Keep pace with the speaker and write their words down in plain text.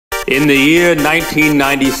In the year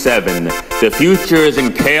 1997, the future is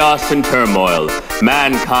in chaos and turmoil.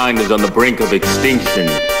 Mankind is on the brink of extinction.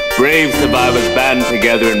 Brave survivors band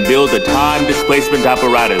together and build a time displacement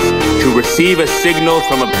apparatus to receive a signal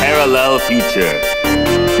from a parallel future.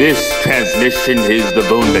 This transmission is the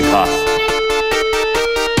Vundacast.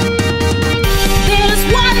 There's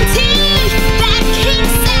one team that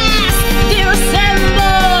kicks ass. They're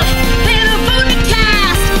assembled. They're the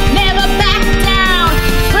Vundacast. Never back down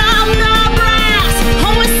from the brass.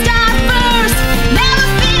 Always start first. Never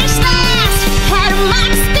finish last. Had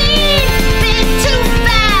much speed. Been too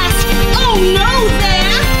fast. Oh no,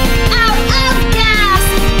 they're out of gas.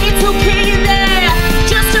 It's okay there.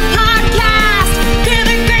 Just a podcast. They're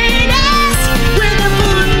the greatest. We're the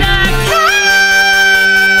Vundacast.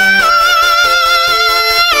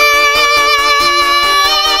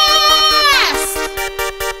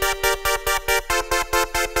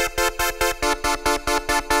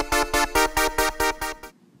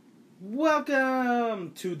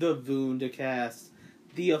 Welcome to the Vundacast,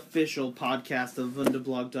 the official podcast of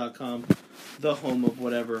Vundablog.com, the home of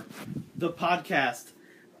whatever. The podcast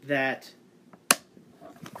that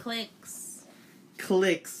Clicks.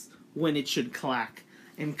 clicks when it should clack,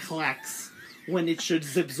 and clacks when it should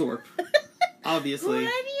zip-zorp. Obviously. Where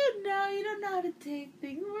do you know? You don't know how to take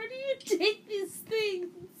things. Where do you take these things?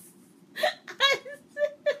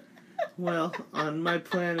 Well, on my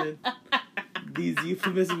planet, these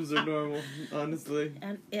euphemisms are normal, honestly.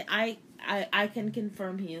 And I can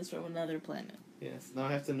confirm he is from another planet. Yes, now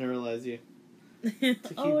I have to neuralize you to keep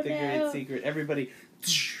the great secret. Everybody...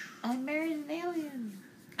 I married an alien.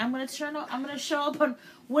 I'm gonna show up on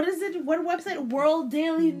what is it? What website?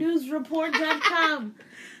 WorldDailyNewsReport.com.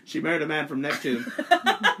 She married a man from Neptune.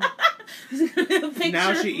 There's gonna be a picture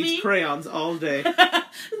Now she of me. eats crayons all day. There's gonna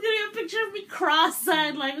be a picture of me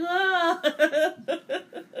cross-eyed, like, oh.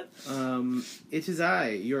 It is I,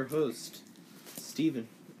 your host, Steven,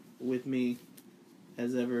 with me,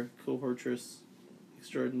 as ever, cohortress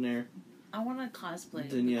extraordinaire. I want to cosplay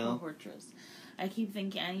Danielle. the cohortress. I keep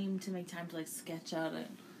thinking I need to make time to sketch out An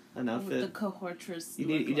what the outfit. cohortress. You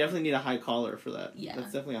look definitely need a high collar for that. Yeah,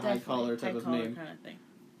 That's definitely a high collar type of name. kind of thing.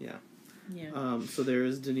 Yeah. Yeah. So there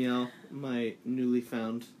is Danielle, my newly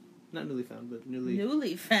found, newly found.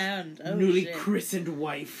 Oh, newly shit. christened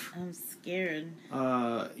wife. I'm scared.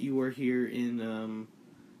 You were here in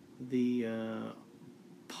the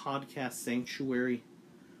podcast sanctuary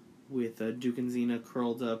with Duke and Zena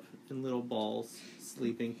curled up in little balls,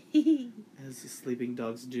 sleeping, as sleeping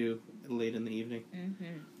dogs do late in the evening.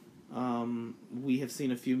 Mm-hmm. We have seen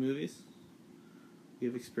a few movies. We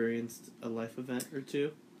have experienced a life event or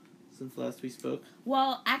two since last we spoke.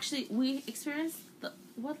 Well, actually, we experienced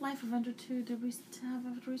what life event or two did we have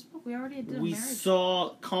after we spoke? We already did a We marriage.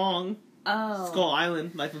 saw Kong, Oh. Skull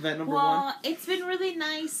Island, life event number one. Well, it's been really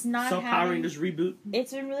nice not Saw having... Power Rangers reboot.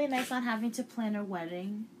 It's been really nice not having to plan a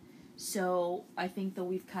wedding. So, I think that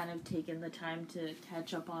we've kind of taken the time to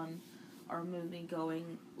catch up on our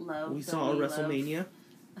movie-going love. We that saw a we WrestleMania. love.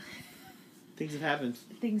 Things have happened.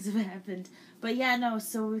 Things have happened. But yeah, no,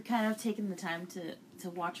 so we've kind of taken the time to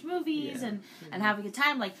watch movies and have a good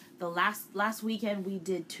time. Like, the last weekend, we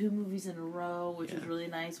did 2 movies in a row, which was really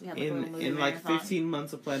nice. We had like a little movie in like marathon. 15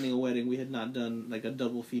 months of planning a wedding, we had not done like a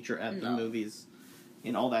double feature at the movies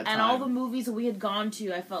in all that time. And all the movies that we had gone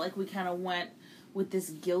to, I felt like we kind of went with this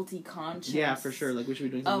guilty conscience. Yeah, for sure. Like, we should be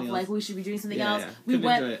doing something else. Like, we should be doing something Yeah, else. yeah. We Couldn't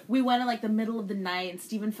enjoy went it. we went in, like, the middle of the night, and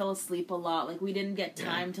Steven fell asleep a lot. Like, we didn't get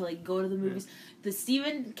time to, like, go to the movies. The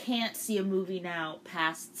Steven can't see a movie now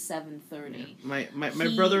past 7:30. My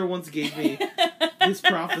brother once gave me this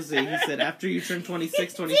prophecy. He said, after you turn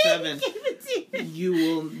 26, 27, you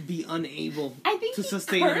will be unable to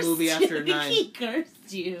sustain a movie after 9. He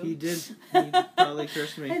cursed you. He did. He probably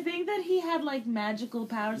cursed me. I think that he had, like, magical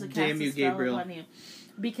powers that cast Damn you, a spell Gabriel. upon you.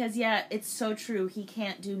 Because, yeah, it's so true. He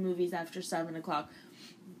can't do movies after 7 o'clock.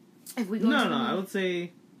 If we go to I would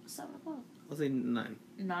say 7 o'clock. I'll say 9.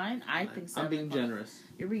 9? I think 7 I'm being o'clock. generous.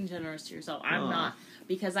 You're being generous to yourself. I'm Aw. not.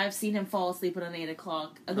 Because I've seen him fall asleep at an 8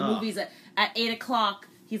 o'clock. The Aw. movies at 8 o'clock,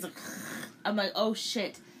 he's like... I'm like, oh,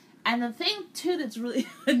 shit. And the thing, too, that's really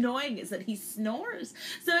annoying is that he snores.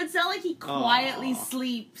 So it's not like he quietly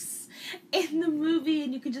sleeps in the movie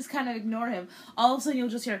and you can just kind of ignore him. All of a sudden, you'll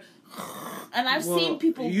just hear... And I've seen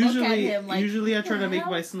people look at him like... Usually I try to make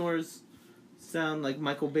hell? my snores sound like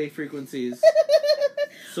Michael Bay frequencies.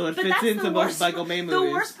 So it But fits that's into the most worst Michael Bay movies.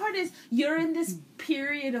 The worst part is you're in this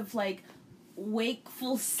period of, like,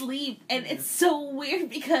 wakeful sleep, and it's so weird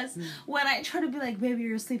because when I try to be like, baby,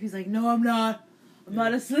 you're asleep, he's like, no, I'm not. I'm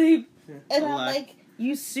not asleep. And I'm like,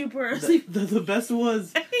 you super asleep. The best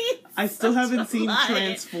was I still Such haven't a seen lie.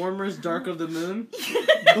 Transformers Dark of the Moon.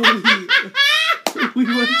 But we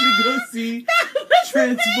went to go see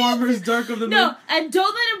Transformers Dark of the Moon. No, and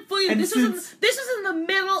don't let him fool you. And This was in the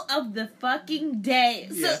middle of the fucking day.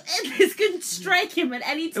 Yeah. So this could strike him at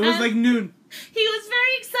any It time. was like noon. He was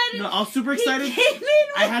very excited. No, I was super excited. He came in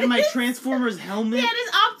I had with my his- Transformers helmet. He had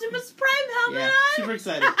his Optimus Prime helmet Yeah, on. super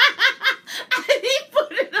excited. And he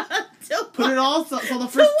put it on to Put it all, so the to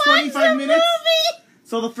first watch 25 the minutes. movie.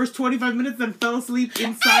 So the first 25 minutes, then fell asleep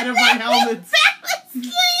inside of my helmet. Fell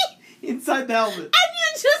asleep. Inside the helmet. And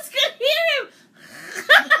you just could hear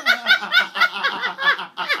him.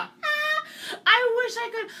 I wish I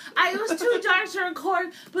could. It was too dark to record,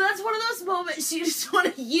 but that's one of those moments you just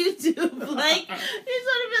want to YouTube. Like, you just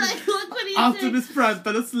want to be like, look what he's doing. Optimus Prime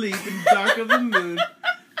fell asleep in Dark of the Moon.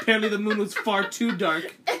 Apparently the moon was far too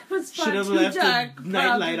dark. It was far Should have too left the dark for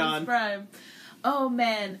night light Optimus on. Prime. Oh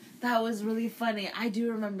man, that was really funny. I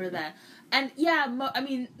do remember that. And yeah, I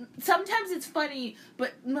mean, sometimes it's funny,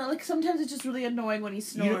 but like sometimes it's just really annoying when he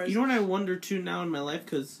snores. You know what I wonder too now in my life?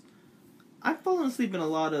 Because I've fallen asleep in a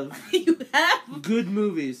lot of You have? good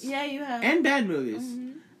movies. Yeah, you have. And bad movies.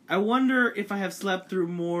 Mhm. I wonder if I have slept through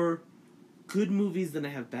more good movies than I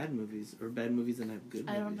have bad movies, or bad movies than I have good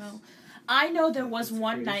movies. I don't know. I know there was That's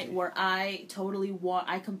one crazy. night where I totally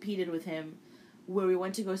I competed with him, where we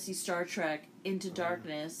went to go see Star Trek Into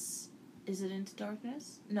Darkness. Is it Into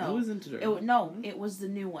Darkness? No. It was Into Darkness. It was the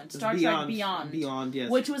new one. It was Star Trek Beyond. Beyond,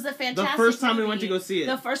 yes. Which was a fantastic The first time we movie. went to go see it.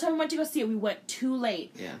 The first time we went to go see it, we went too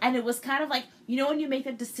late. Yeah. And it was kind of like, you know when you make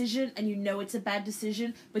that decision and you know it's a bad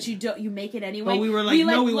decision, but you make it anyway? But we were like,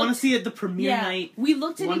 no, we want to looked- see it the premiere night. We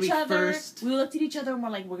looked at one each week other. first. We looked at each other and we're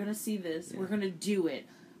like, we're going to see this. Yeah. We're going to do it.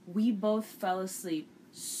 We both fell asleep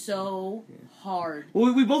so hard.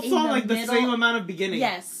 Well, we both In saw the like the middle- same amount of beginning.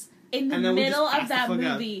 Yes. In the And then we middle just of passed the that fuck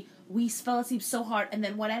out. movie, we fell asleep so hard. And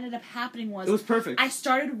then what ended up happening was It was perfect. I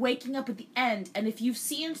started waking up at the end. And if you've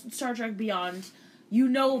seen Star Trek Beyond, you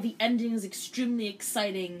know the ending is extremely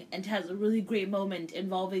exciting and has a really great moment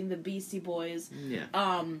involving the Beastie Boys. Yeah.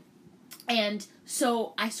 And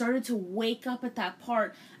so I started to wake up at that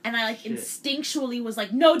part, and I Shit. instinctually was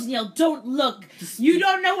like, "No, Danielle, don't look. You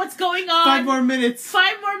don't know what's going on. 5 more minutes.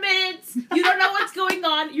 5 more minutes. You don't know what's going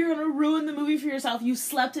on. You're gonna ruin the movie for yourself. You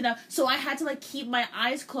slept enough." So I had to like keep my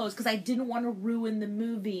eyes closed because I didn't want to ruin the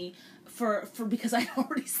movie for because I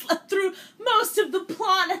already slept through most of the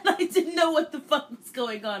plot and I didn't know what the fuck was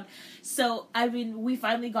going on. So I mean, we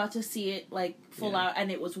finally got to see it like full out,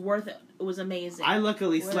 and it was worth it. It was amazing. I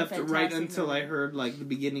luckily What a slept right fantastic until movie. I heard like the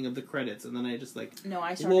beginning of the credits, and then I just like No,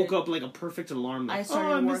 I started, woke up like a perfect alarm. Like, I started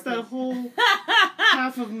I missed that working. whole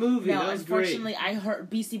half of movie. No, that was great. unfortunately, I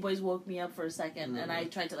heard Beastie Boys woke me up for a second, and I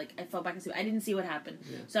tried to I fell back asleep. I didn't see what happened,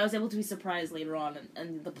 Yeah. so I was able to be surprised later on,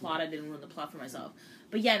 and the plot I didn't ruin the plot for myself.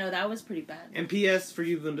 But yeah, no, that was pretty bad. And P.S. for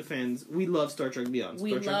you Vunda fans, we love Star Trek Beyond. We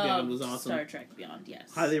Star Trek love Beyond was awesome. Star Trek Beyond,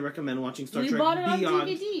 yes. Highly recommend watching Star we Trek bought it on Beyond.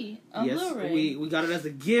 DVD, on Yes, Blu-ray. we got it as a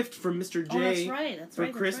gift from Mr. J Oh, that's right. That's for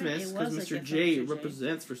right. Christmas It because was a Mr. gift from J Mr. J.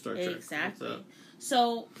 represents for Star Trek. Exactly.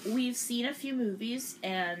 So we've seen a few movies,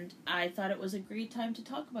 and I thought it was a great time to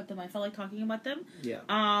talk about them. I felt like talking about them. Yeah.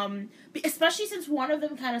 Especially since one of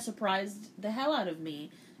them kind of surprised the hell out of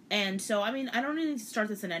me. And so, I mean, I don't need to start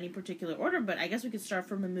this in any particular order, but I guess we could start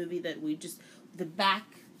from the movie that we just, the back,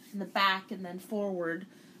 and then forward.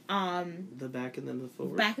 The back and then the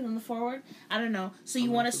forward. Back and then the forward. I don't know. So you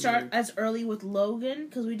I'm want to start unfamiliar. as early with Logan?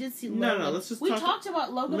 Because we did see Logan. No, let's just we talk- talked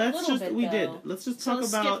about Logan a little bit, we though. did. Let's just So talk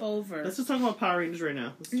let's about. skip over. Let's just talk about Power Rangers right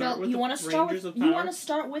now. Let's start with you the want to start Rangers with of Power. you want to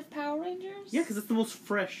start with Power Rangers? Yeah, because it's the most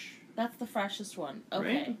fresh. That's the freshest one.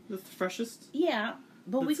 Okay. Right? That's the freshest. Yeah,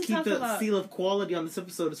 but Let's we can keep talk the about seal of quality on this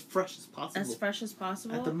episode as fresh as possible. as fresh as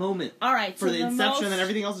possible. At the moment. All right. For so the inception and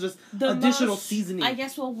everything else is just additional seasoning. I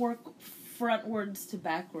guess we'll work frontwards to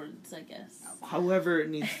backwards. I guess. However it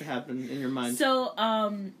needs to happen in your mind. So,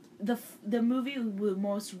 the movie we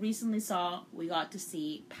most recently saw, we got to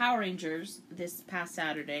see Power Rangers this past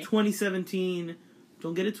Saturday. 2017.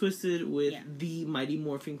 Don't get it twisted with Yeah. the Mighty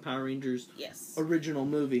Morphin Power Rangers Yes. original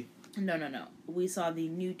movie. No. We saw the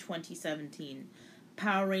new 2017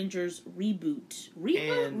 Power Rangers reboot.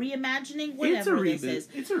 And Reimagining? Whatever it's a this reboot. is.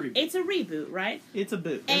 It's a reboot. It's a reboot, right? It's a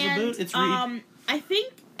boot. There's And a boot. It's read. I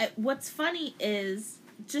think what's funny is,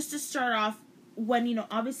 just to start off, when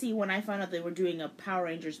obviously when I found out they were doing a Power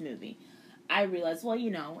Rangers movie, I realized, well,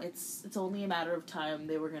 it's only a matter of time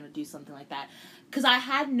they were going to do something like that. Because I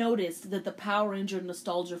had noticed that the Power Ranger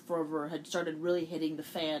nostalgia fervor had started really hitting the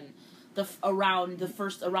fan, around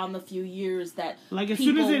the few years that like as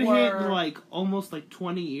soon as it hit like almost like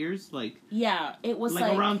 20 years, like it was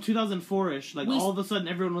like around 2004-ish, like all of a sudden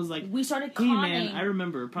everyone was like, we started hey conning. man, I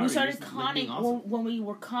remember Power we started Rangers, conning like, awesome. when we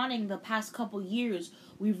were conning the past couple years.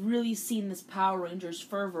 We've really seen this Power Rangers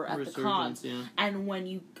fervor at the cons. Yeah. And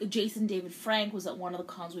when Jason David Frank was at one of the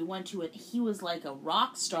cons we went to, and he was like a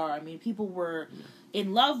rock star. I mean, people were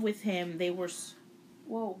in love with him. They were...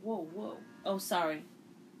 Whoa. Oh, sorry.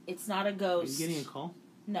 It's not a ghost. Are you getting a call?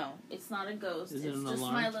 No, it's not a ghost. Is it it's an just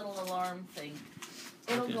alarm? my little alarm thing.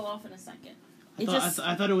 It'll go off in a second.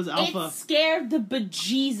 I thought it was Alpha. It scared the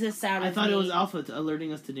bejesus out of me. I thought it was Alpha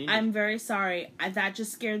alerting us to danger. I'm very sorry. That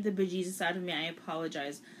just scared the bejesus out of me. I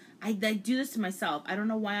apologize. I do this to myself. I don't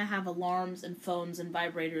know why I have alarms and phones and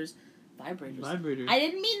vibrators. Vibrators. I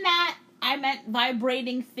didn't mean that. I meant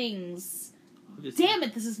vibrating things. Damn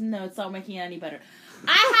it, it's not making it any better.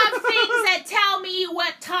 I have things that tell me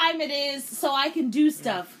what time it is so I can do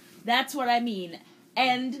stuff. That's what I mean.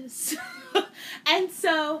 And so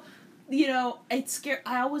it's scary.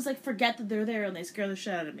 I always forget that they're there and they scare the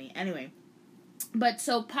shit out of me. Anyway, but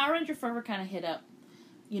so Power Ranger fervor kind of hit up,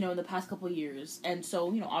 in the past couple of years, and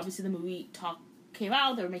so obviously the movie talk came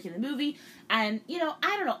out. They were making the movie, and I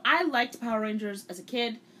don't know. I liked Power Rangers as a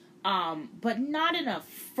kid, but not in a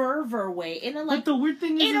fervor way. But the weird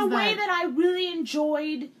thing is, in a way that I really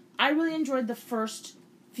enjoyed. I really enjoyed the first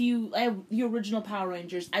few, the original Power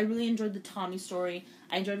Rangers. I really enjoyed the Tommy story.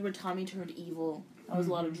 I enjoyed where Tommy turned evil. That was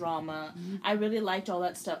a lot of drama. I really liked all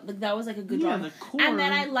that stuff. That was a good drama. The core. And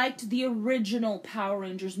then I liked the original Power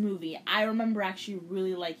Rangers movie. I remember actually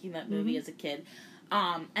really liking that movie as a kid.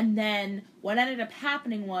 And then what ended up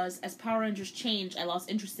happening was, as Power Rangers changed, I lost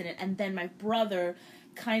interest in it. And then my brother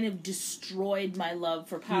kind of destroyed my love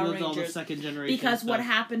for Power Rangers. All the second generation because stuff. what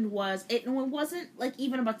happened was, it wasn't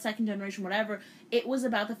even about second generation, whatever. It was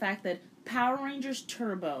about the fact that Power Rangers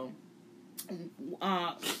Turbo...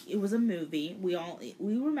 it was a movie. We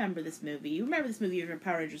remember this movie. You remember this movie if you're a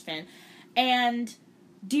Power Rangers fan. And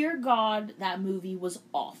dear God, that movie was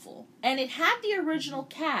awful. And it had the original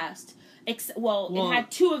cast. It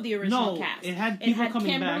had two of the original cast. It had people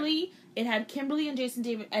coming Kimberly, back. It had Kimberly and Jason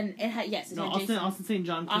David, and it had Austin St.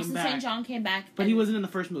 John came back. Austin St. John came back, but he wasn't in the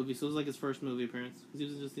first movie, so it was like his first movie appearance because he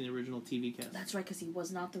was just in the original TV cast. That's right, because he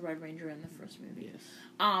was not the Red Ranger in the first movie.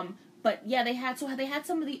 Yes. But yeah, they had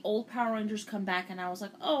some of the old Power Rangers come back, and I was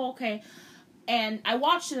like, oh, okay. And I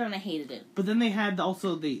watched it and I hated it. But then they had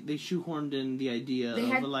also they shoehorned in the idea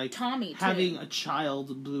of Tommy having a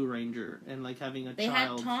child Blue Ranger and having a child. They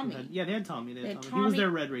had Tommy. They had Tommy. He was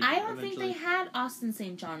their Red Ranger. I don't think they had Austin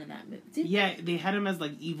St. John in that movie. They had him as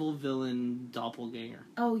evil villain doppelganger.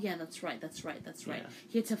 Oh yeah, that's right. Yeah.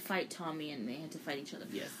 He had to fight Tommy and they had to fight each other.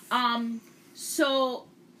 Yes. So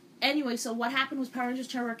anyway, so what happened was Power Rangers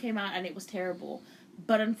Terror came out and it was terrible.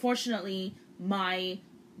 But unfortunately, my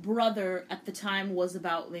brother at the time was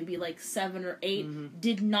about maybe 7 or 8,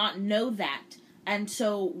 did not know that, and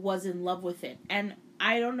so was in love with it. And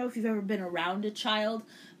I don't know if you've ever been around a child,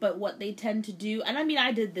 but what they tend to do, and I mean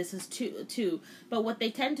I did this too, but what they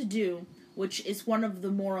tend to do, which is one of the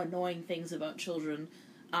more annoying things about children,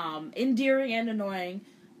 endearing and annoying,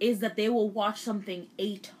 is that they will watch something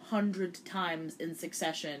 800 times in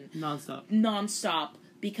succession. Non-stop.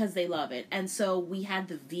 Because they love it. And so we had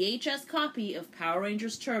the VHS copy of Power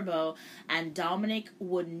Rangers Turbo, and Dominic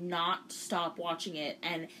would not stop watching it,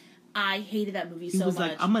 and I hated that movie so much. He was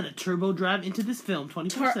like, I'm gonna turbo drive into this film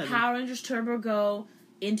 24/7. Power Rangers Turbo go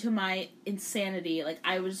into my insanity.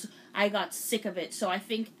 I got sick of it. So I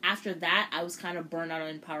think after that, I was kind of burned out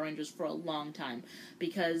on Power Rangers for a long time,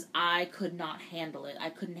 because I could not handle it.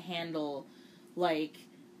 I couldn't handle,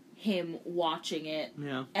 him watching it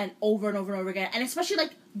and over and over and over again, and especially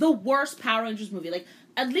the worst Power Rangers movie.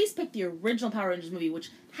 At least pick the original Power Rangers movie,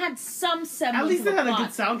 which had some semblance. At least it had a good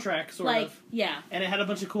soundtrack, sort of. Yeah, and it had a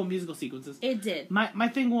bunch of cool musical sequences. It did. My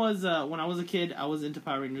thing was when I was a kid, I was into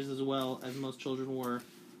Power Rangers as well as most children were.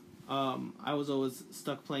 I was always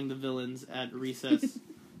stuck playing the villains at recess,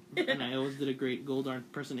 and I always did a great Goldar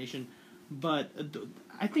impersonation. But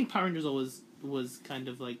I think Power Rangers always was kind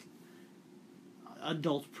of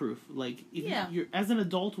adult proof. If you're as an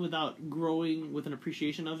adult without growing with an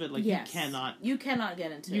appreciation of it, you cannot get into it. You cannot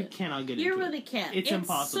get into it. You really can't. It's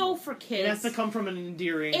impossible. So for kids. It has to come from an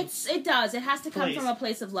endearing It does. It has to come from a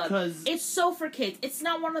place of love. It's so for kids. It's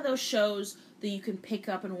not one of those shows that you can pick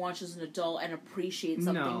up and watch as an adult and appreciate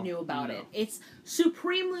something new about it. It's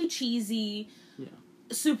supremely cheesy. Yeah.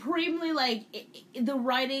 Supremely the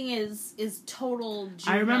writing is total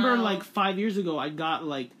juvenile. I remember 5 years ago I got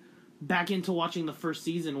back into watching the first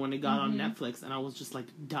season when it got on Netflix, and I was just like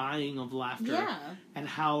dying of laughter at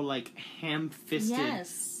how like ham-fisted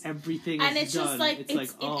everything is and it's done. just like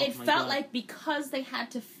it felt God. like because they had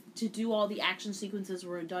to do all the action sequences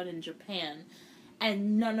were done in Japan,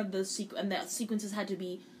 and none of those sequences had to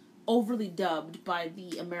be overly dubbed by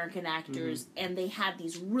the American actors, and they had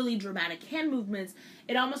these really dramatic hand movements.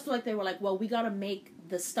 It almost felt like they were like, well, we gotta make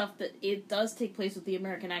the stuff that it does take place with the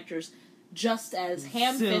American actors just as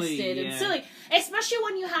ham-fisted and silly. Especially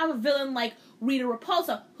when you have a villain like Rita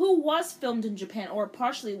Repulsa, who was filmed in Japan, or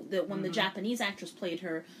partially when the Japanese actress played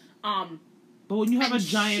her. But when you have a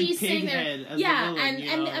giant she's pig there, head as a villain,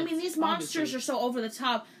 and I mean, these monsters are so over the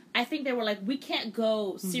top. I think they were like, we can't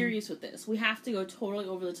go serious with this. We have to go totally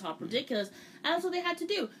over the top ridiculous. And that's what they had to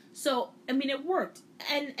do. So, I mean, it worked.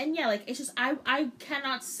 And yeah, like, it's just, I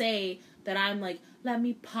cannot say that I'm like, let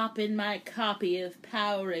me pop in my copy of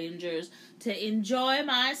Power Rangers to enjoy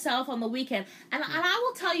myself on the weekend. And I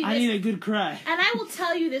will tell you this. I need a good cry. And I will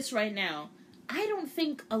tell you this right now. I don't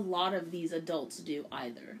think a lot of these adults do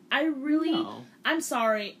either. I'm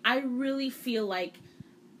sorry. I really feel like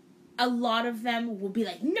a lot of them will be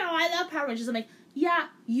like, no, I love Power Rangers. I'm like, yeah,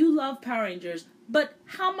 you love Power Rangers, but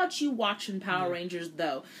how much you watching Power Rangers,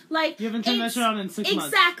 though? Like, you haven't turned that shit on in 6 months.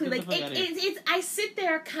 Exactly. Like, it's I sit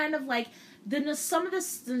there kind of like, some of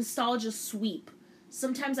the nostalgia sweep.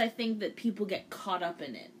 Sometimes I think that people get caught up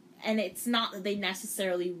in it. And it's not that they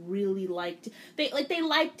necessarily really liked it. They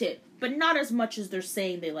liked it, but not as much as they're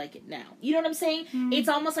saying they like it now. You know what I'm saying? It's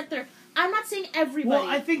almost like I'm not saying everybody. Well,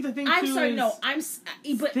 I think the thing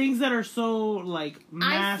too but things that are so like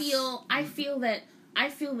mass. I feel that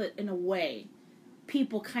in a way,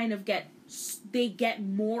 people kind of get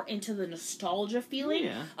more into the nostalgia feeling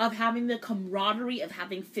of having the camaraderie of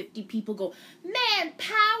having 50 people go, man,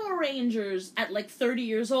 Power Rangers at like 30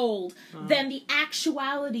 years old, than the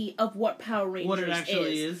actuality of what Power Rangers what it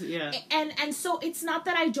actually is. Yeah. And so it's not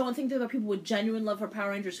that I don't think there are people with genuine love for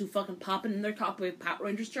Power Rangers who fucking pop in their copy of Power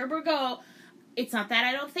Rangers Turbo Go. It's not that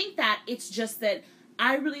I don't think that. It's just that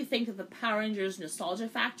I really think that the Power Rangers nostalgia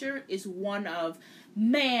factor is one of,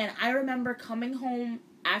 man, I remember coming home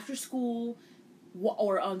after school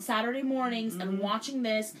or on Saturday mornings and watching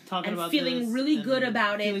this and feeling really good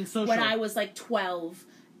about it when I was like 12.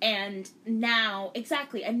 And now, it's like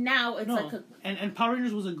and Power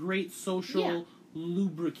Rangers was a great social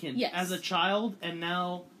lubricant as a child, and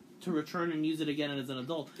now to return and use it again as an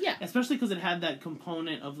adult. Yeah. Especially because it had that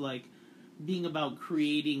component of like being about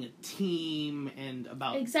creating a team and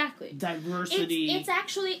about diversity. It's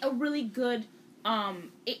actually a really good.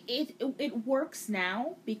 It works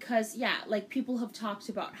now because like people have talked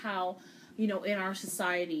about how, you know, in our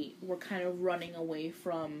society we're kind of running away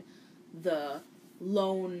from the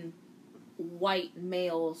lone white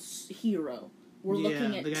male hero. We're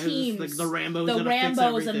looking at teams, like the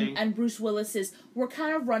Rambos and Bruce Willis's. We're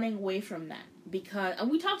kind of running away from that because, and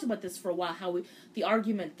we talked about this for a while. How the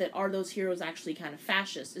argument that are those heroes actually kind of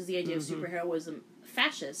fascist? Is the idea of superheroism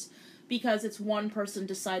fascist? Because it's one person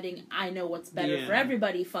deciding, I know what's better for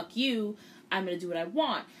everybody, fuck you, I'm going to do what I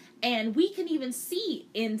want. And we can even see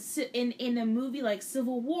in a movie like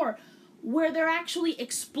Civil War, where they're actually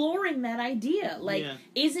exploring that idea. Like,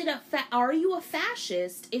 are you a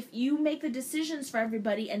fascist if you make the decisions for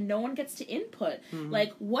everybody and no one gets to input?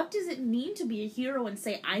 Like, what does it mean to be a hero and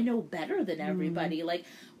say, I know better than everybody? Like,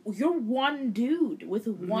 you're one dude with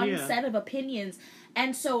one set of opinions.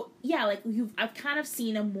 And so, I've kind of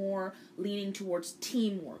seen a more leaning towards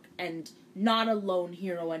teamwork and not a lone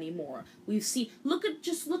hero anymore. We've seen, look at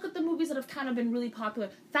the movies that have kind of been really popular.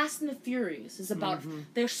 Fast and the Furious is about,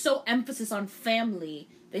 there's so emphasis on family.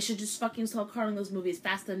 They should just fucking start calling those movies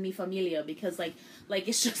Fast and Mi Familia, because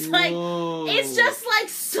it's just like, it's just like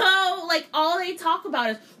so, like, all they talk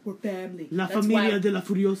about is, we're family. La Familia de la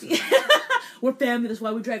Furiosa. We're family, that's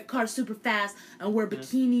why we drive cars super fast and wear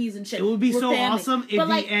bikinis and shit. It would be so awesome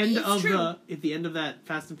if the end of that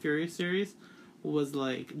Fast and Furious series was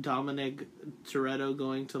like Dominic Toretto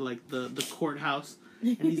going to like the courthouse,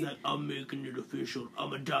 and he's like, I'm making it official.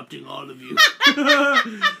 I'm adopting all of you.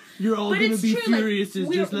 You're all going to be furious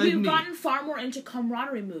just like me. We've gotten far more into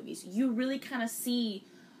camaraderie movies. You really kind of see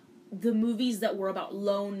the movies that were about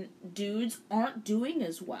lone dudes aren't doing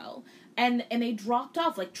as well. And they dropped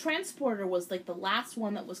off. Like, Transporter was, like, the last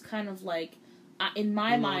one that was kind of, like, in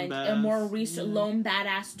my mind, a more recent lone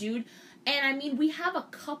badass dude. And, I mean, we have a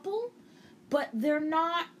couple, but they're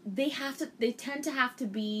not, they tend to have to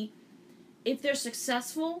be, if they're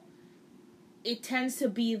successful, it tends to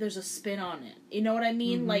be there's a spin on it. You know what I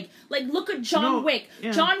mean? Like look at John Wick.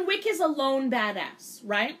 Yeah. John Wick is a lone badass,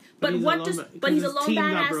 right? But he's a lone team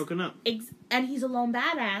badass. Got broken up. And he's a lone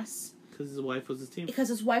badass because his wife was his team. Because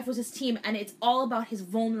his wife was his team, and it's all about his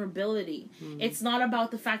vulnerability. It's not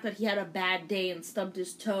about the fact that he had a bad day and stubbed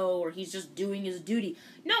his toe, or he's just doing his duty.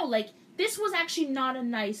 No, like, this was actually not a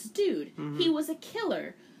nice dude. He was a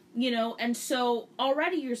killer, you know, and so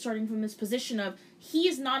already you're starting from this position of he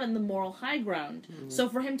is not in the moral high ground. So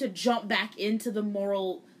for him to jump back into the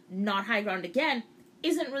moral not high ground again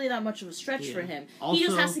isn't really that much of a stretch for him. Also, he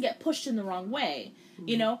just has to get pushed in the wrong way,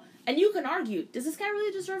 you know? And you can argue, does this guy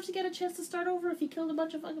really deserve to get a chance to start over if he killed a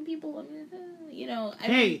bunch of fucking people? I mean, you know.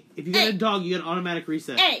 If you get a dog, you get an automatic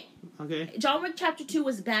reset. Hey! Okay? John Wick Chapter 2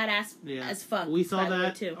 was badass as fuck. We saw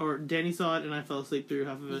that, too. Or Danny saw it, and I fell asleep through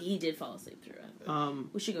half of it. He did fall asleep through half of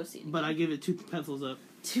it. We should go see it again. But I give it 2 pencils up.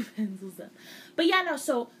 2 pencils up. But yeah, no,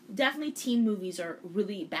 so definitely teen movies are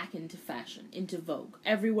really back into fashion, into vogue.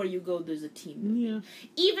 Everywhere you go, there's a teen movie. Yeah.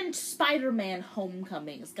 Even Spider-Man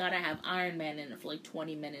Homecoming has got to have Iron Man in it for like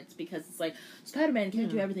 20 minutes because it's like, Spider-Man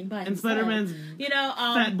can't do everything by himself. And Spider-Man's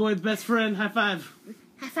fat boy's best friend. High five.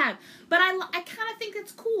 High five. But I kind of think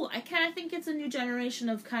it's cool. I kind of think it's a new generation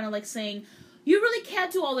of kind of like saying, you really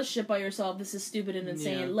can't do all this shit by yourself. This is stupid and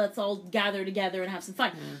insane. Yeah. Let's all gather together and have some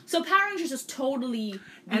fun. Yeah. So Power Rangers is totally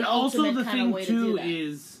and also the thing too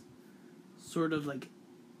is sort of like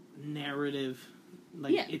narrative,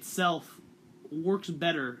 like itself works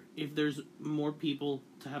better if there's more people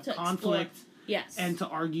to have conflict. Yes. And to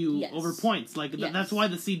argue over points. Like, that's why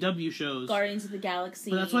the CW shows... Guardians of the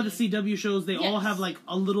Galaxy. But that's why the CW shows, they all have, like,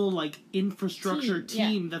 a little, like, infrastructure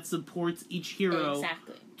team that supports each hero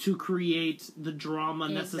to create the drama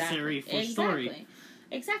necessary for story.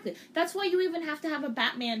 Exactly. That's why you even have to have a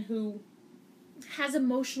Batman who has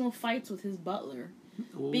emotional fights with his butler.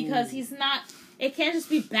 Ooh. Because he's not... It can't just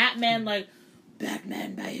be Batman, like,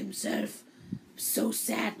 Batman by himself... so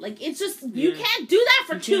sad. Like, it's just, you can't do that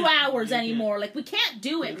for 2 hours anymore. Like, we can't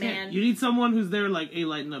do it, man. You need someone who's there, like, hey,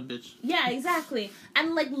 lighten up, bitch. Yeah, exactly.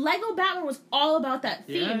 And, like, Lego Batman was all about that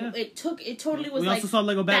theme. Yeah. It totally was, we also saw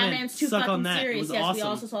Lego Batman's too suck fucking on that. serious. It was awesome. We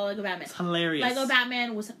also saw Lego Batman. It's hilarious. Lego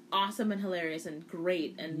Batman was awesome and hilarious and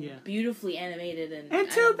great and beautifully animated and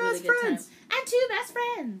two best friends. And 2 best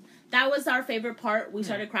friends. That was our favorite part. We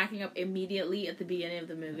started cracking up immediately at the beginning of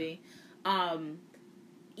the movie.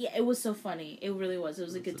 Yeah, it was so funny. It really was. It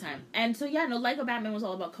was a good time. And so, yeah, no, Lego Batman was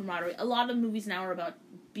all about camaraderie. A lot of movies now are about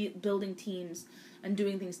building teams and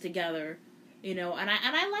doing things together, you know, and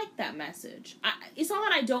I like that message. It's not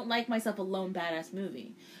that I don't like myself a lone badass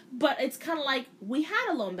movie, but it's kind of like, we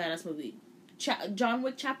had a lone badass movie, John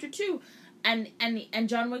Wick Chapter 2 and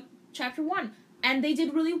John Wick Chapter 1, and they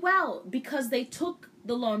did really well because they took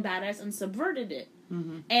the lone badass and subverted it.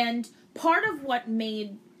 And part of what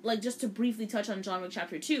made... Like, just to briefly touch on John Wick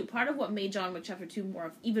Chapter 2, part of what made John Wick Chapter 2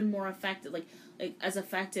 even more effective, like as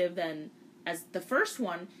effective than as the first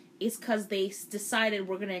one, is because they decided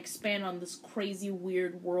we're going to expand on this crazy,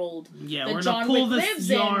 weird world that John Wick lives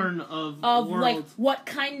in. Of like, what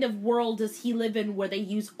kind of world does he live in where they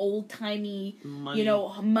use old-timey, you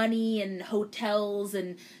know, money and hotels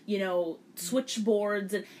and, you know,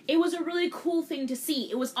 switchboards. And it was a really cool thing to see.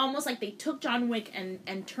 It was almost like they took John Wick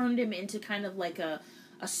and turned him into kind of like a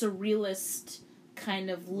surrealist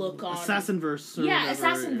kind of look on Assassinverse.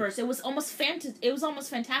 Assassinverse. It was almost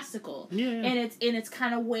fantastical. In its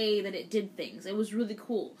kind of way that it did things. It was really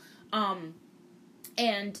cool.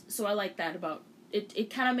 And so I like that about it.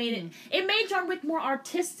 It kind of made it made John Wick more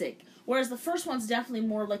artistic. Whereas the first one's definitely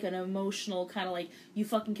more like an emotional kind of like, you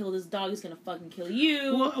fucking killed his dog, he's gonna fucking kill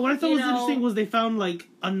you. Well, what I thought was interesting was they found like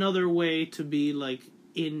another way to be like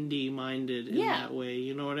indie-minded in that way,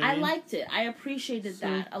 you know what I mean? I liked it. I appreciated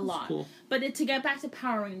that a lot. Cool. But to get back to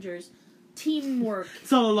Power Rangers, teamwork.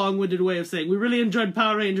 It's all a long-winded way of saying we really enjoyed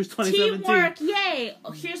Power Rangers 2017. Teamwork, yay!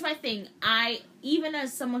 Here's my thing. Even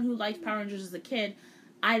as someone who liked Power Rangers as a kid,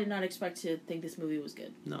 I did not expect to think this movie was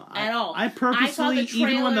good. No. At all. I purposely,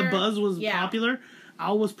 even when the buzz was popular,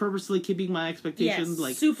 I was purposely keeping my expectations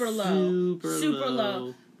like super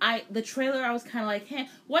low. The trailer, I was kind of like, hey.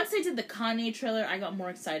 Once they did the Kanye trailer, I got more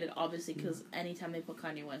excited, obviously, because anytime they put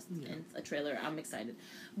Kanye West in a trailer, I'm excited.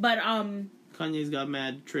 But, Kanye's got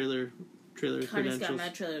mad trailer credentials. Kanye's got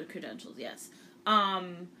mad trailer credentials, yes.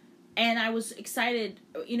 And I was excited,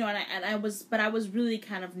 you know, and I was really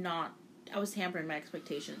kind of not, I was hampering my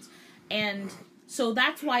expectations. And so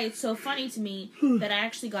that's why it's so funny to me that I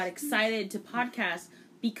actually got excited to podcast,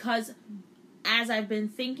 because as I've been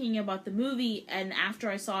thinking about the movie, and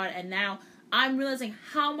after I saw it, and now, I'm realizing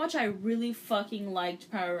how much I really fucking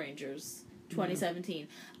liked Power Rangers 2017.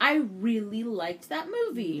 I really liked that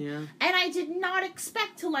movie. Yeah. And I did not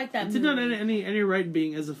expect to like that movie. It did not have any right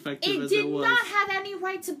being as effective as it was. It did not have any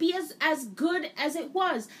right to be as good as it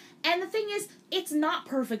was. And the thing is, it's not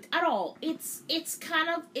perfect at all. It's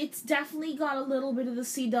definitely got a little bit of the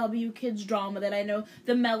CW kids drama that I know,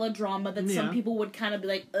 the melodrama that some people would kind of be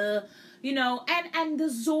like, you know, and the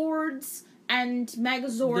Zords and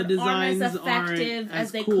Megazord aren't as effective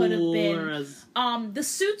as they could have been. The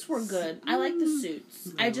suits were good. I like the suits.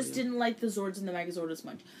 I just didn't like the Zords and the Megazord as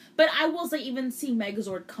much. But I will say, even seeing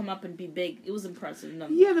Megazord come up and be big, it was impressive.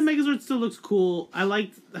 Yeah, the Megazord still looks cool. I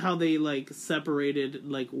liked how they, like,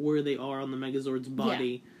 separated, like, where they are on the Megazord's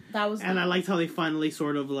body. Yeah, that was And good. I liked how they finally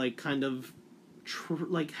sort of, like, kind of,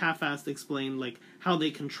 half-assed explained, like, how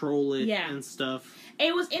they control it and stuff.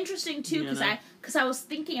 It was interesting, too, because I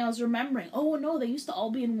was remembering, oh, no, they used to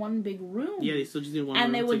all be in one big room. Yeah, they still just did one room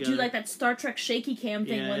and they would together. do, like, that Star Trek shaky cam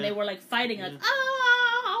thing when they were, like, fighting, like,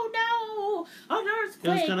 oh, no, earthquake.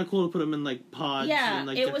 It was kind of cool to put them in, like, pods. Yeah, and,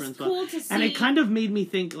 like, it different was spots. cool to see. And it kind of made me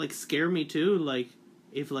think, like, scare me, too, like,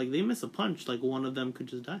 if, like, they miss a punch, like, one of them could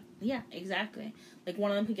just die. Yeah, exactly. Like, one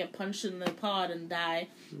of them could get punched in the pod and die.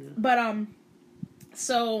 Yeah. But,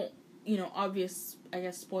 so, you know, obvious, I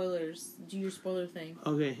guess, spoilers. Do your spoiler thing.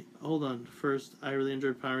 Okay, hold on. First, I really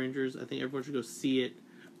enjoyed Power Rangers. I think everyone should go see it.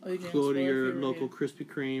 Oh, you're doing Go a to spoiler your for your local review. Krispy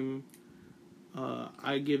Kreme.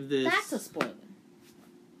 I give this... That's a spoiler.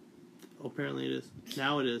 Oh, apparently it is.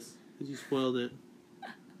 Now it is, because you spoiled it.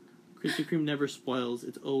 Krispy Kreme never spoils.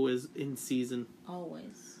 It's always in season.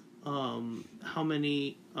 Always. How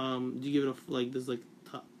many, do you give it a, like, this is, like,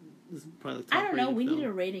 top... This is probably, like, top I don't know. We film. need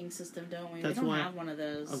a rating system, don't we? That's we don't why... have one of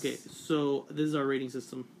those. Okay, so this is our rating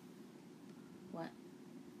system. What?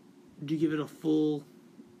 Do you give it a full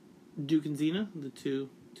Duke and Xena? The two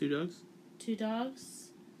dogs? 2 dogs?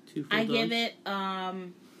 2 full dogs? give it,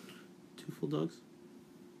 2 full dogs?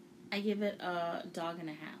 I give it a dog and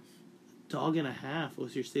a half. Dog and a half. Oh,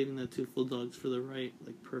 so you're saving that 2 full dogs for the right,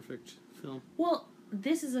 like, perfect film. Well,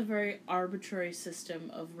 this is a very arbitrary system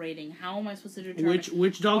of rating. How am I supposed to determine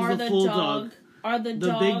Which dog's the full dog? Are the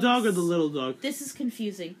big dog or the little dog? This is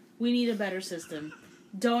confusing. We need a better system.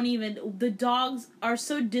 The dogs are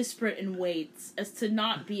so disparate in weights as to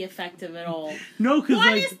not be effective at all. No, because, one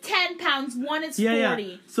like... is 10 pounds, one is 40.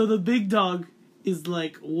 Yeah. So the big dog is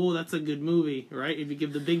like, whoa, that's a good movie, right? If you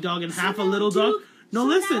give the big dog and half a little dog... No,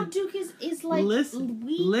 listen. Now Duke is like...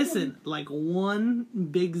 Listen. Like one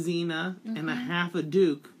big Xena and a half a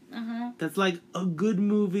Duke. That's like a good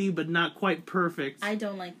movie, but not quite perfect. I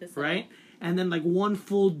don't like this right? And then like one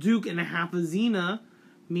full Duke and a half a Xena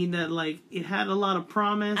mean that like it had a lot of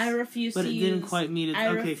promise. I refuse but to it use... didn't quite meet it. I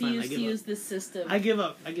Okay, fine. I refuse give to up. use this system. I give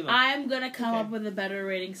up. I'm gonna come up with a better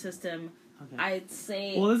rating system. Okay. I'd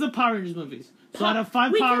say... Well, there's a Power Rangers movies. So out of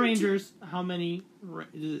 5 Power Rangers, how many...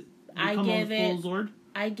 I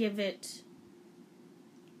give it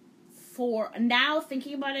 4. Now,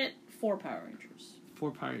 thinking about it, 4 Power Rangers.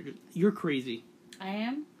 4 Power Rangers. You're crazy. I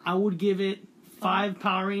am? I would give it 5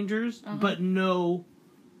 Power Rangers, but no...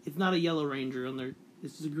 It's not a Yellow Ranger on there.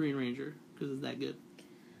 This is a Green Ranger, because it's that good.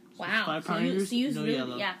 So wow. 5 Power Rangers, no really,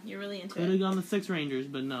 yellow. Yeah, you're really into Could it. have gone to 6 Rangers,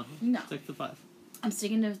 but no. 6 to 5. I'm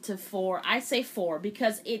sticking to 4. I say 4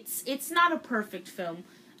 because it's not a perfect film,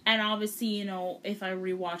 and obviously, you know, if I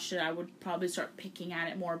rewatched it, I would probably start picking at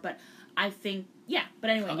it more. But I think, yeah.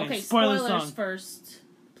 But anyway, okay. Spoilers first,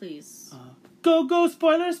 please. Go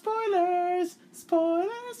spoilers! Go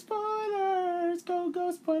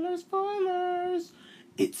spoilers!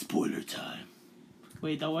 It's spoiler time.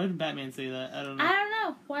 Wait, why did Batman say that? I don't know. I don't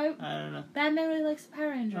know. Why? I don't know. Batman really likes Power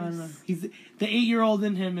Rangers. I don't know. He's the 8-year-old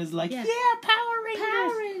in him is like, yeah, Power Rangers!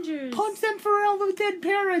 Power Rangers! Punch them for all the dead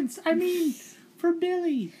parents! I mean, for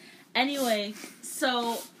Billy. Anyway,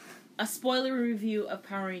 so, a spoiler review of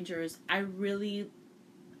Power Rangers. I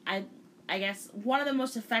guess one of the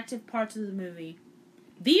most effective parts of the movie,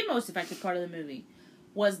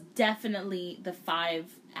 was definitely the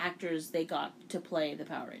 5 actors they got to play the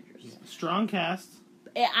Power Rangers. Yeah. Strong cast.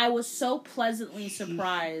 I was so pleasantly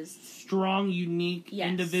surprised. Strong, unique,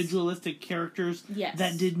 individualistic characters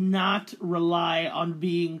that did not rely on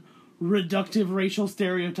being reductive racial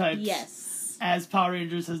stereotypes. Yes. As Power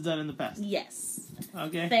Rangers has done in the past. Yes.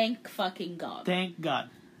 Okay. Thank fucking God. Thank God.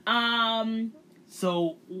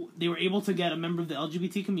 So they were able to get a member of the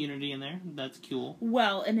LGBT community in there. That's cool.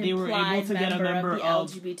 Well, they were able to get a member of the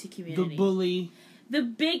LGBT community. The bully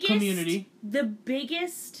community. The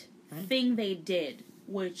biggest thing they did,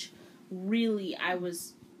 which really I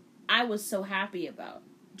was so happy about,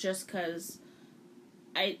 just because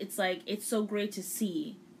it's so great to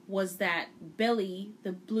see, was that Billy,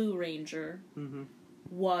 the Blue Ranger,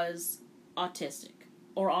 was autistic,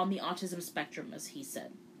 or on the autism spectrum, as he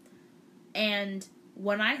said. And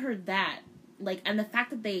when I heard that, like, and the fact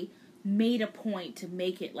that they made a point to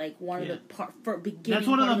make it, like, one of the beginning. That's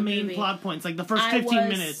one of the main movie, plot points. Like, the first 15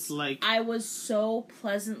 minutes, like... I was so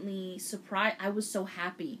pleasantly surprised. I was so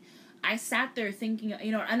happy. I sat there thinking,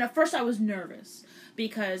 you know, and at first I was nervous.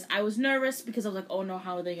 Because I was like, oh no,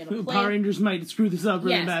 how are they going to play Power Rangers might screw this up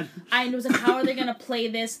really bad. I was like, how are they going to play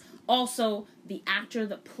this? Also, the actor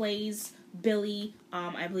that plays Billy,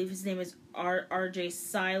 I believe his name is R.J.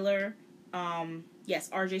 Seiler. Yes,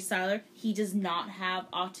 R.J. Seiler. He does not have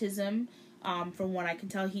autism. From what I can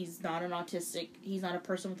tell, he's not he's not a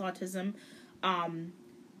person with autism.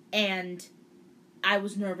 And I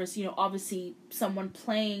was nervous, you know, obviously someone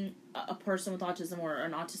playing a person with autism or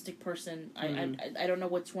an autistic person, I don't know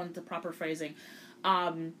which one's the proper phrasing,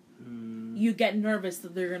 you get nervous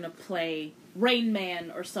that they're gonna play Rain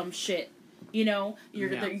Man or some shit, you know? You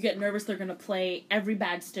get nervous they're gonna play every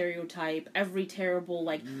bad stereotype, every terrible,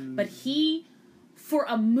 like, but he, for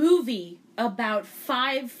a movie about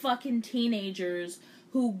 5 fucking teenagers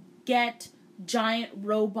who get giant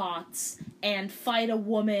robots and fight a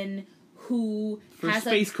woman who has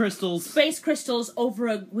space crystals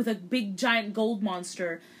with a big giant gold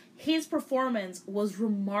monster. His performance was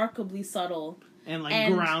remarkably subtle and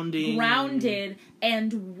grounded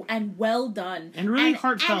and well done and really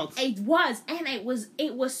heartfelt. And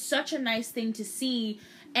it was such a nice thing to see,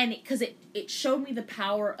 and because it showed me the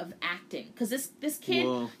power of acting. Because this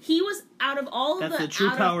kid, he was out of all the true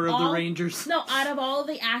power of the Rangers. No, out of all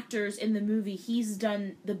the actors in the movie, he's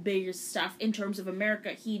done the biggest stuff in terms of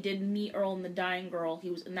America. He did Me, Earl, and the Dying Girl. He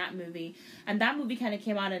was in that movie, and that movie kind of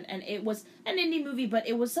came out, and it was an indie movie, but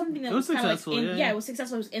it was something that was kind of successful. Like it was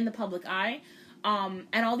successful. It was in the public eye. And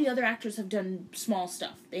all the other actors have done small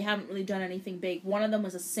stuff. They haven't really done anything big. One of them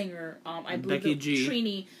was a singer. I believe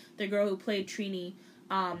Trini, the girl who played Trini.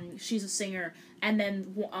 She's a singer, and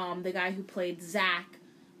then the guy who played Zach,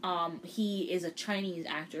 he is a Chinese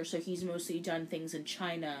actor, so he's mostly done things in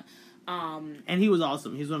China. And he was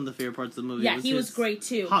awesome. He's one of the favorite parts of the movie. Yeah, he was great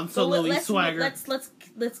too. Han Solo swagger.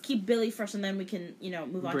 Let's keep Billy first, and then we can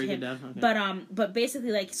move on to him. Okay. But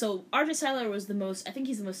basically, like, so R.J. Seiler was the most. I think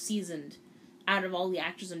he's the most seasoned out of all the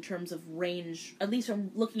actors in terms of range, at least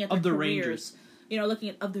from looking at their careers. Rangers. Looking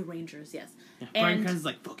at of the Rangers, yes. Yeah, Bryan Cranston's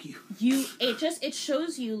like, fuck you. It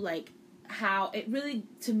shows you, like, how it really,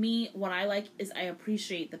 to me, what I like is I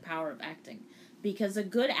appreciate the power of acting. Because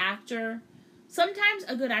sometimes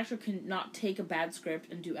a good actor can not take a bad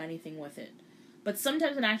script and do anything with it. But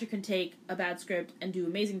sometimes an actor can take a bad script and do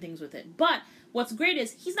amazing things with it. But what's great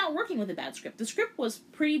is he's not working with a bad script. The script was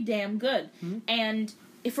pretty damn good. Mm-hmm. And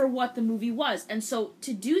for what the movie was. And so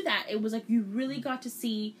to do that, it was like you really got to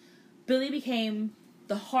see Billy became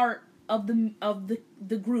the heart of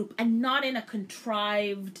the group, and not in a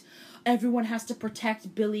contrived, everyone has to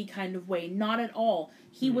protect Billy kind of way. Not at all.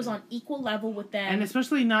 He was on equal level with them. And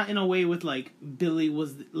especially not in a way with, like, Billy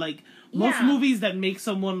was, like, most movies that make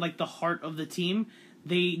someone, like, the heart of the team,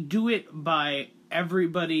 they do it by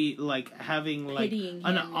everybody, like, having, like,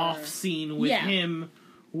 an off scene with him,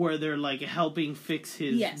 where they're, like, helping fix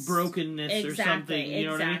his brokenness or something, you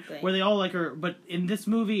know what I mean? Where they all, like, are, but in this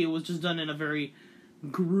movie, it was just done in a very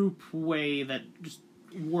group way that just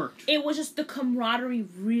worked. It was just the camaraderie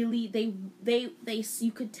really, they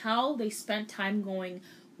you could tell they spent time going,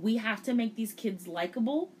 we have to make these kids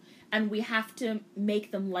likable, and we have to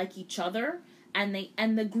make them like each other, and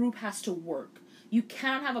the group has to work. You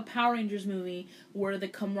can't have a Power Rangers movie where the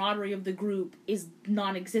camaraderie of the group is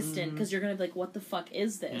non-existent, because you're going to be like, what the fuck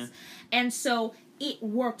is this? Yeah. And so it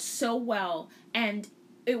worked so well, and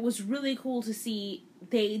it was really cool to see.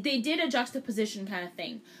 They did a juxtaposition kind of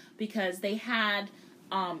thing, because they had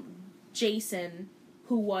Jason,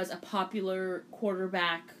 who was a popular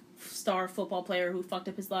quarterback, star football player who fucked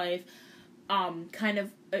up his life, kind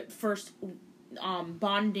of at first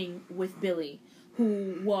bonding with Billy,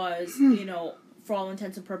 who was, for all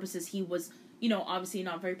intents and purposes, he was, obviously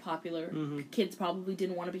not very popular. Mm-hmm. Kids probably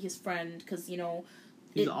didn't want to be his friend because, he's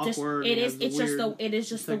awkward. It is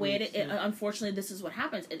just the way it. Unfortunately, this is what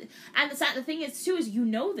happens. And the thing is too is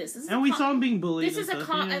this. We saw him being bullied. This is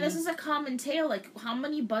a common tale. Like, how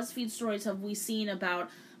many BuzzFeed stories have we seen about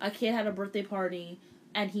a kid had a birthday party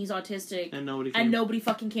and he's autistic and nobody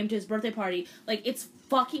fucking came to his birthday party? Like, it's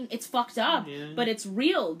fucked up, but it's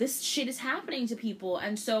real. This shit is happening to people,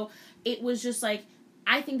 and so it was just like,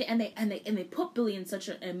 I think that, and they put Billy in such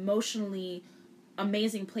an emotionally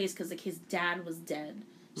amazing place, because, like, his dad was dead,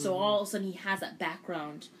 so all of a sudden he has that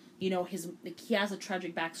background, he has a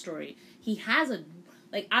tragic backstory. He has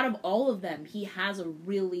out of all of them, he has a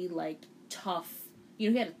really, like, tough,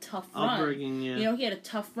 he had a tough run. Upbringing, yeah. He had a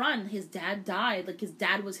tough run. His dad died. Like, his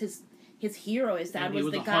dad was his hero. His dad was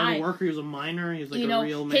the a guy. hard worker. He was a miner. He was like a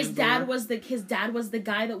real man. His dad was the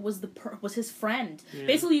guy that was his friend. Yeah.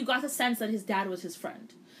 Basically, you got the sense that his dad was his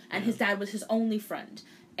friend, and his dad was his only friend.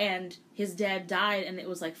 And his dad died, and it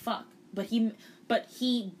was like, fuck. But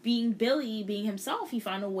he being Billy, being himself, he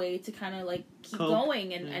found a way to kind of like keep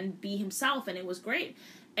going and be himself, and it was great.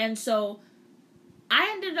 And so I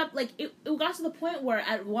ended up, like, it got to the point where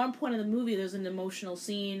at one point in the movie there's an emotional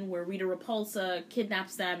scene where Rita Repulsa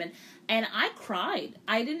kidnaps them, and I cried.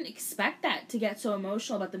 I didn't expect that to get so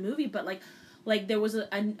emotional about the movie, but like there was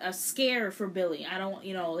a scare for Billy. I don't,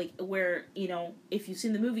 like, where, if you've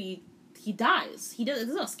seen the movie, he dies.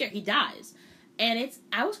 It's not a scare, he dies. And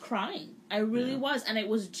I was crying. I really was, and it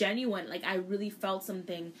was genuine. Like, I really felt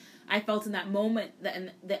something. I felt in that moment,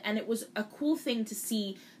 and it was a cool thing to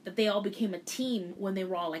see that they all became a team when they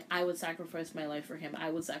were all like, I would sacrifice my life for him. I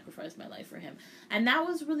would sacrifice my life for him. And that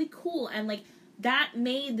was really cool. And, like, that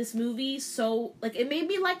made this movie so, like, it made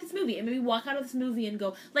me like this movie. It made me walk out of this movie and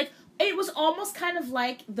go, like, it was almost kind of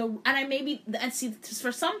like and see,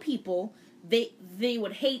 for some people, they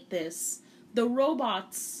would hate this. The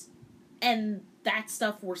robots and that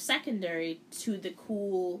stuff were secondary to the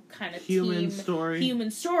cool kind of human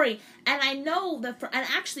story. And I know that and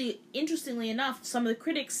actually, interestingly enough, some of the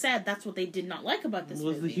critics said that's what they did not like about this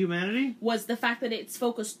movie. Was the humanity? Was the fact that it's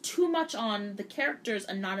focused too much on the characters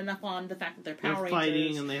and not enough on the fact that they're Power Rangers.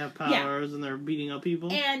 Fighting and they have powers and they're beating up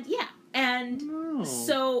people. And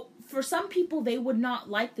so for some people they would not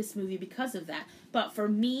like this movie because of that. But for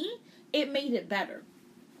me, it made it better.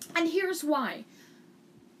 And here's why.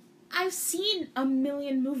 I've seen a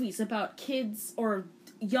million movies about kids or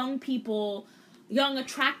young people, young,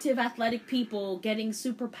 attractive, athletic people getting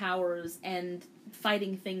superpowers and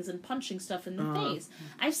fighting things and punching stuff in the face.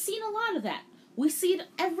 I've seen a lot of that. We see it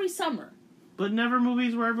every summer. But never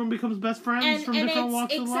movies where everyone becomes best friends from different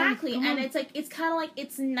walks of life. Exactly, and it's kind of like,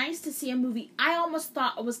 it's nice to see a movie. I almost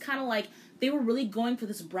thought it was kind of like they were really going for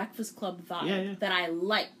this Breakfast Club vibe that I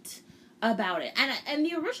liked about it. And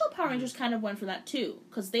the original Power Rangers kind of went for that too,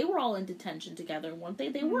 because they were all in detention together, weren't they?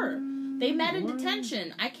 They were. They met in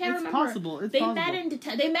detention. I can't remember. It's they possible. met in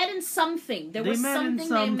They met in something. There was something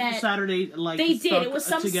they met. Saturday, like, they did. It was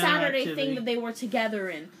some Saturday activity. thing that they were together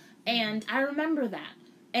in, and I remember that.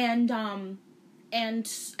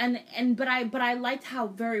 But I liked how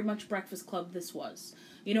very much Breakfast Club this was.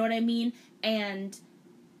 You know what I mean? And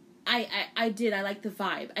I did. I like the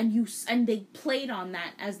vibe, and they played on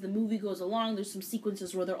that as the movie goes along. There's some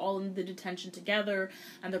sequences where they're all in the detention together,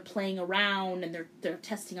 and they're playing around, and they're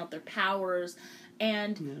testing out their powers,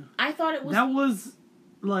 and I thought it was that was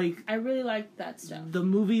like I really liked that stuff. The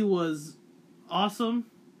movie was awesome,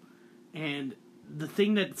 and the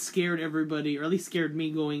thing that scared everybody, or at least scared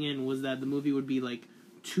me going in, was that the movie would be like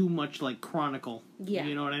too much like Chronicle. Yeah,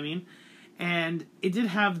 you know what I mean. And it did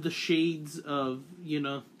have the shades of,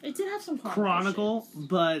 it did have some Chronicle,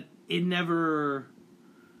 but it never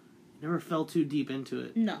fell too deep into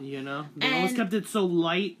it. No. They always kept it so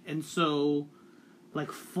light and so,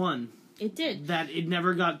 like, fun. It did. That it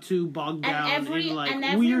never got too bogged down in,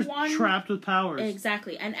 like, we're trapped with powers.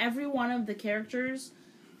 Exactly. And every one of the characters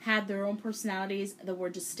had their own personalities that were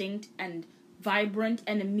distinct and vibrant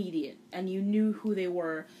and immediate. And you knew who they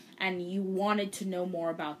were. And you wanted to know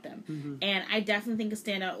more about them. Mm-hmm. And I definitely think a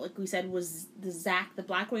standout, like we said, was Zach, the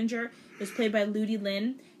Black Ranger, was played by Ludi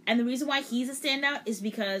Lin. And the reason why he's a standout is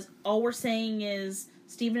because all we're saying is,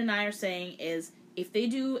 Steven and I are saying is, if they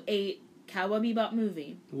do a Cowboy Bebop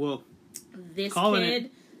movie, this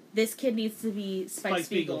kid needs to be Spike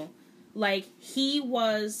Spiegel. Like, he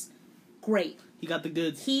was great. He got the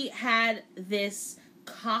goods. He had this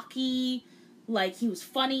cocky... Like, he was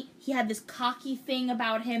funny. He had this cocky thing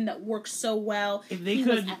about him that worked so well. He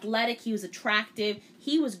was athletic. He was attractive.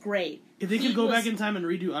 He was great. If they could go back in time and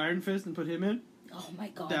redo Iron Fist and put him in, oh my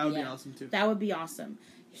god, that would be awesome too. That would be awesome.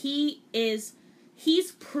 He's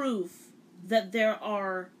proof that there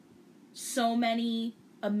are so many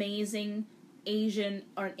amazing Asian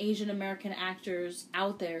American actors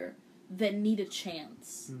out there that need a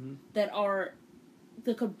chance. Mm-hmm.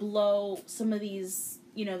 That could blow some of these,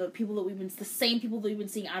 the same people that we've been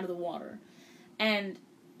seeing out of the water. And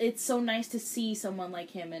it's so nice to see someone like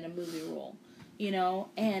him in a movie role,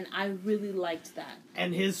 and I really liked that.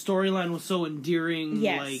 And his storyline was so endearing,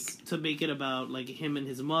 like, to make it about, like, him and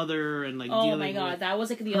his mother, and, like, dealing my god, with that was,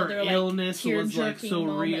 like, the her other, like, illness was, like, so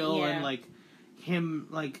moment, real, and, like, him,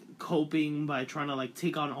 like, coping by trying to, like,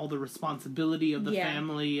 take on all the responsibility of the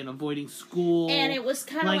family and avoiding school. And it was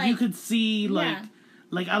kind of like, you could see,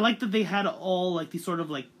 Like, I like that they had all, like, these sort of,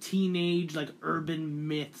 like, teenage, like, urban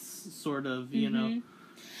myths, sort of, you know?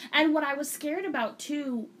 And what I was scared about,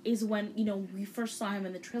 too, is when, you know, we first saw him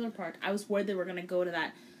in the trailer park, I was worried they were going to go to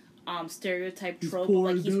that stereotype trope of,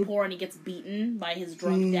 like, he's poor and he gets beaten by his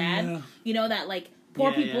drunk dad. Yeah. You know, that, like,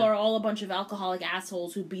 poor people are all a bunch of alcoholic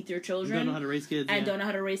assholes who beat their children. Don't know how to raise kids. And don't know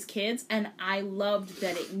how to raise kids. And I loved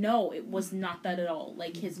that it was not that at all.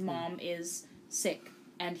 Like, his mom is sick,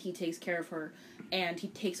 and he takes care of her, and he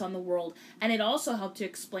takes on the world. And it also helped to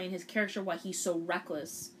explain his character, why he's so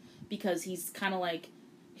reckless, because he's kind of like,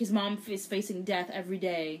 his mom is facing death every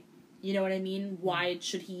day. You know what I mean? Why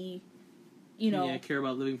should he, you know... Yeah, care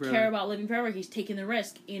about living forever. He's taking the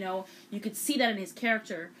risk, you know? You could see that in his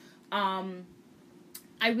character. I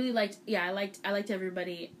really liked... Yeah, I liked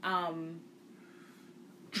everybody.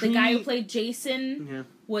 The guy who played Jason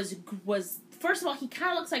was... First of all, he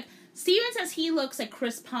kind of looks like... Steven says he looks like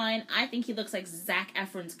Chris Pine. I think he looks like Zac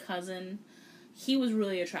Efron's cousin. He was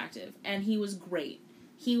really attractive, and he was great.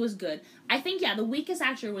 He was good. I think, the weakest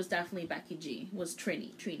actor was definitely Becky G. Was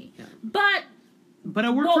Trini. Yeah. But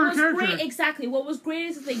it worked for her character. Great, exactly. What was great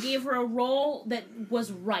is that they gave her a role that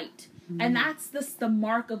was right. And that's the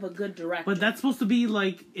mark of a good director. But that's supposed to be,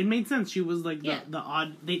 like, it made sense. She was, like, the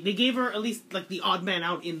odd... They gave her at least, like, the odd man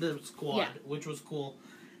out in the squad, which was cool.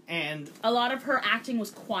 And... a lot of her acting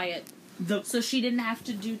was quiet. So she didn't have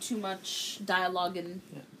to do too much dialogue and...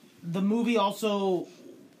 Yeah. The movie also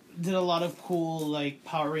did a lot of cool, like,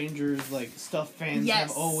 Power Rangers, like, stuff fans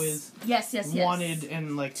have always wanted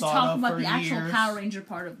and, like, thought of for years. To talk about the actual Power Ranger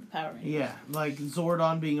part of the Power Rangers. Yeah, like,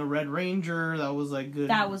 Zordon being a Red Ranger, that was, like, good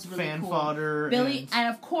that was really fan cool. Fodder. Billy,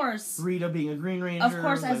 and of course... Rita being a Green Ranger. Of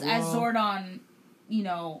course, as Zordon, you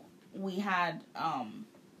know, we had, why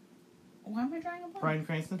am I drawing a blank? Bryan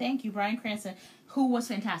Cranston. Thank you, Bryan Cranston, who was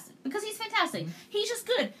fantastic. Because he's fantastic. He's just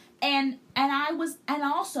good. And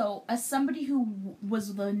also, as somebody who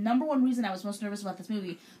was the number one reason I was most nervous about this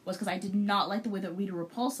movie was because I did not like the way that Rita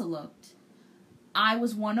Repulsa looked. I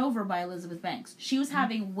was won over by Elizabeth Banks. She was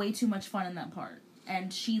having way too much fun in that part.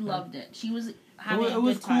 And she loved it. She was having a good time. It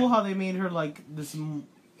was cool how they made her, like, this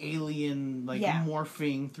alien, like,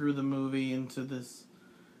 morphing through the movie into this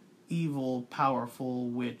evil, powerful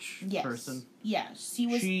witch person. Yeah, her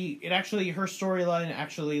storyline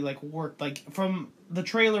actually, like, worked. Like, from the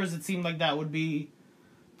trailers, it seemed like that would be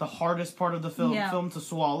the hardest part of the film to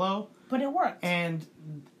swallow. But it worked. And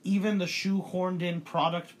even the shoehorned in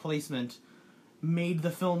product placement made the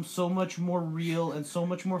film so much more real and so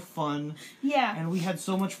much more fun. Yeah. And we had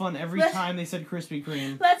so much fun every time they said Krispy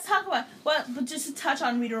Kreme. Let's talk about, but just to touch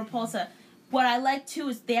on Rita Repulsa, what I like, too,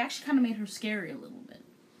 is they actually kind of made her scary a little bit.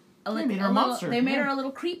 They made her a monster. They made her a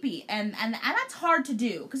little creepy, and that's hard to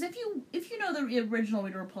do, because if you know the original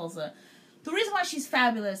Rita Repulsa, the reason why she's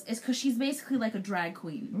fabulous is because she's basically like a drag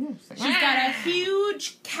queen. She's got a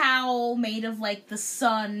huge cowl made of, like, the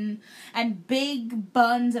sun and big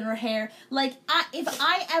buns in her hair. Like, if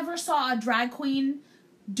I ever saw a drag queen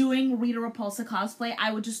doing Rita Repulsa cosplay,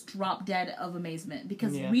 I would just drop dead of amazement,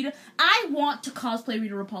 because I want to cosplay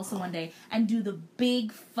Rita Repulsa one day and do the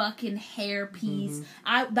big fucking hair piece.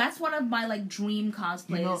 That's one of my, like, dream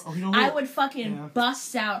cosplays. I would fucking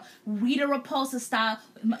bust out Rita Repulsa style,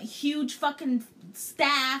 huge fucking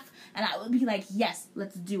staff, and I would be like, yes,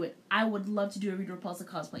 let's do it. I would love to do a Rita Repulsa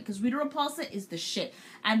cosplay, because Rita Repulsa is the shit.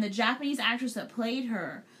 And the Japanese actress that played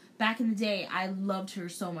her back in the day, I loved her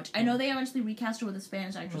so much. I know they eventually recast her with a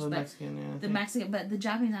Spanish actress, but the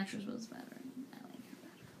Japanese actress was better. I like her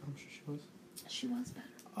better. I'm sure she was. She was better.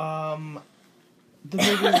 The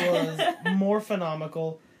movie was more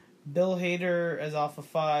phenomenal. Bill Hader as Alpha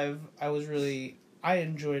 5, I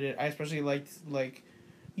enjoyed it. I especially liked, like,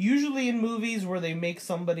 usually in movies where they make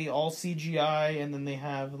somebody all CGI and then they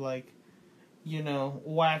have, like, you know,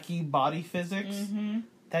 wacky body physics,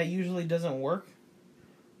 that usually doesn't work.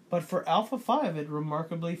 But for Alpha 5, it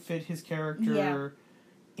remarkably fit his character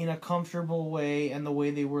in a comfortable way, and the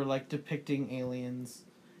way they were, like, depicting aliens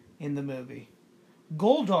in the movie.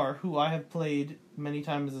 Goldar, who I have played many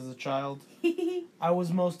times as a child, I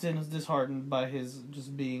was most disheartened by his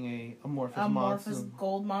just being a amorphous monster. Amorphous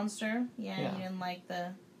gold monster? Yeah, you didn't like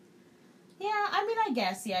the... Yeah, I mean, I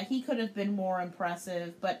guess, he could have been more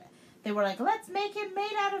impressive, but... They were like, let's make it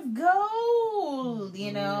made out of gold,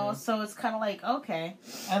 you know? Yeah. So it's kind of like, okay.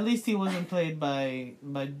 At least he wasn't played by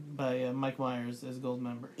Mike Myers as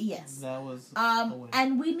Goldmember. Yes. That was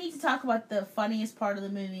and we need to talk about the funniest part of the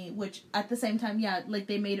movie, which at the same time, like,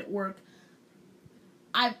 they made it work.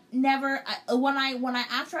 After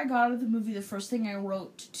I got out of the movie, the first thing I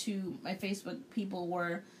wrote to my Facebook people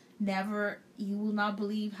were, you will not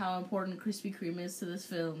believe how important Krispy Kreme is to this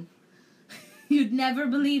film. You'd never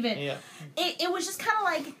believe it. Yeah. It was just kind of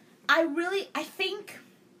like, I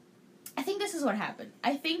think this is what happened.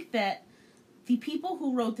 I think that the people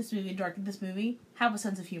who wrote this movie and directed this movie have a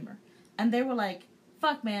sense of humor. And they were like,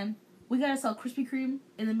 fuck, man, we gotta sell Krispy Kreme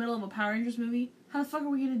in the middle of a Power Rangers movie. How the fuck are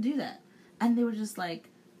we gonna do that? And they were just like,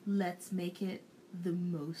 let's make it the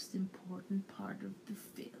most important part of the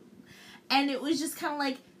film. And it was just kind of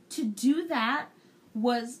like, to do that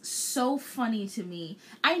was so funny to me.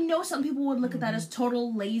 I know some people would look at that as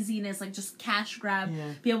total laziness, like just cash grab,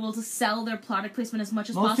 be able to sell their product placement as much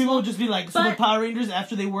as possible. Most people would just be like, so the Power Rangers,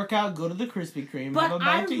 after they work out, go to the Krispy Kreme, have a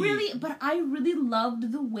bite to eat. But I really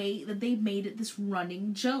loved the way that they made it this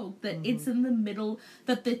running joke, that it's in the middle,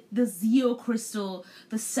 that the Zeo crystal,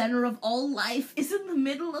 the center of all life, is in the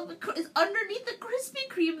middle of is underneath the Krispy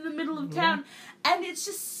Kreme in the middle of town. And it's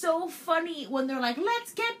just so funny when they're like,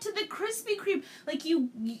 let's get to the Krispy Kreme. Like,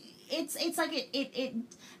 it's like it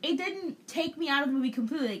didn't take me out of the movie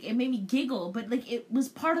completely. Like, it made me giggle, but like it was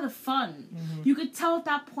part of the fun. You could tell at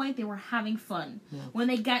that point they were having fun. When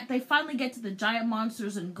they finally get to the giant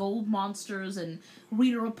monsters and gold monsters and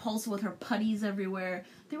Rita Repulsa with her putties everywhere.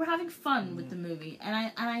 They were having fun with the movie,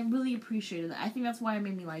 and I really appreciated that. I think that's why it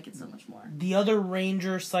made me like it so much more. The other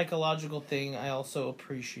Ranger psychological thing I also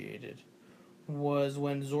appreciated was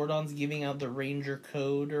when Zordon's giving out the Ranger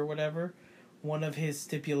code or whatever. One of his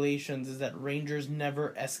stipulations is that Rangers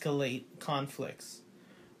never escalate conflicts,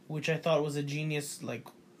 which I thought was a genius,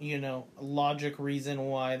 logic reason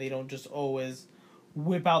why they don't just always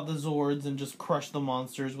whip out the Zords and just crush the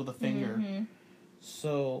monsters with a finger.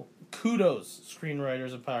 So, kudos,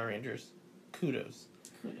 screenwriters of Power Rangers. Kudos.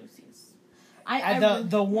 Kudos, yes.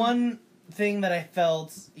 The one thing that I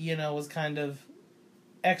felt, was kind of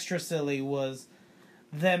extra silly was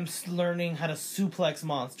them learning how to suplex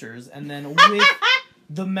monsters, and then with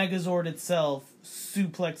the Megazord itself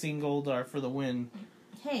suplexing Goldar for the win.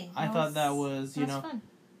 Hey, I thought that was, fun.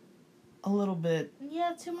 A little bit.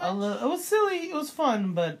 Yeah, too much. It was silly. It was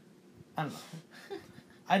fun, but I don't know.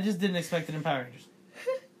 I just didn't expect it in Power Rangers.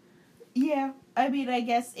 Yeah, I mean, I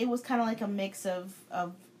guess it was kind of like a mix of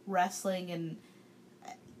wrestling and.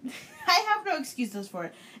 I have no excuses for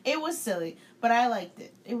it. It was silly, but I liked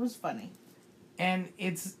it. It was funny. And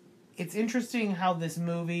it's interesting how this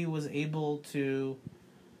movie was able to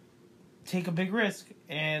take a big risk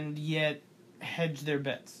and yet hedge their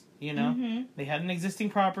bets, They had an existing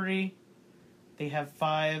property. They have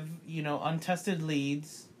 5, untested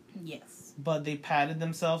leads. Yes. But they padded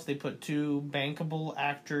themselves. They put 2 bankable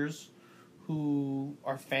actors who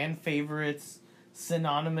are fan favorites,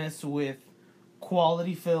 synonymous with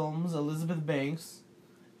quality films, Elizabeth Banks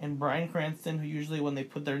and Bryan Cranston, who usually, when they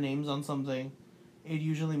put their names on something, it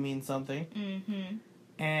usually means something.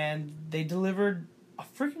 And they delivered a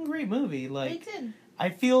freaking great movie. They did. I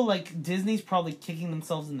feel like Disney's probably kicking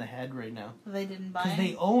themselves in the head right now. They didn't buy it? Because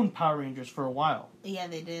they owned Power Rangers for a while. Yeah,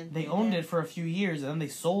 they did. They owned it for a few years, and then they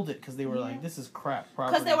sold it because they were like, this is crap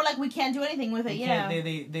property. Because they were like, we can't do anything with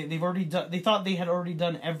it, They've already done... They thought they had already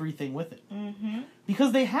done everything with it.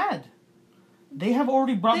 Because they had. They have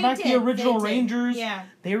already brought back the original Rangers. Yeah.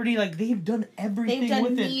 They already, they've done everything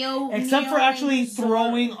with it. Except Neo for actually Rangers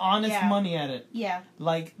throwing honest money at it. Yeah.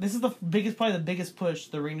 This is probably the biggest push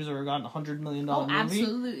the Rangers have ever gotten, $100 million movie.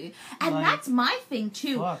 Absolutely. And that's my thing,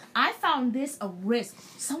 too. Fuck. I found this a risk.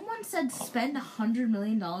 Someone said spend $100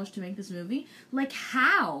 million to make this movie.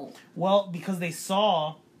 How? Well, because they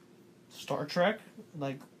saw Star Trek,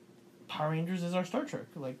 Power Rangers is our Star Trek.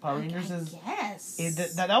 Power Rangers is... Yes.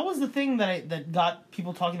 That was the thing that got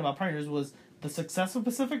people talking about Power Rangers was the success of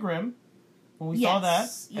Pacific Rim. When we saw that,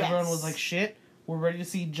 everyone was like, shit, we're ready to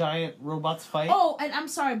see giant robots fight. Oh, and I'm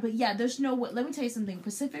sorry, but yeah, there's no way... Let me tell you something.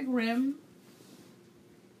 Pacific Rim,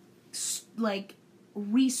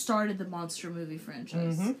 restarted the monster movie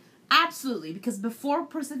franchise. Absolutely, because before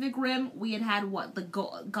Pacific Rim, we had what, the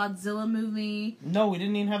Godzilla movie? No, we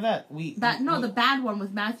didn't even have that. The bad one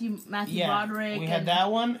with Matthew Broderick. We had that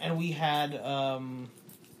one, and we had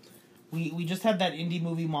we just had that indie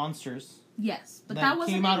movie Monsters. Yes, but that was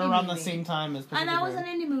came out around the same time as Pacific and that Rim. was an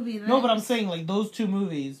indie movie. No, but I'm saying those 2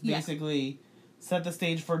 movies basically set the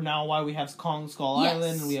stage for now why we have Kong Skull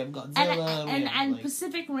Island and we have Godzilla and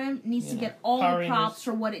Pacific Rim needs to get all the props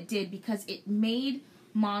for what it did because it made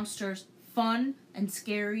monsters fun and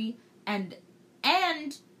scary and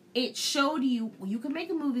it showed you can make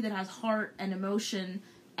a movie that has heart and emotion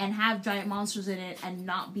and have giant monsters in it and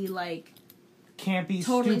not be campy,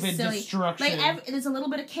 totally stupid silly. destruction. There's a little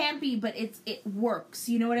bit of campy, but it works.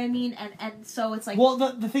 You know what I mean? And so it's well,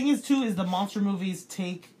 the thing is too is the monster movies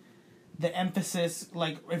take the emphasis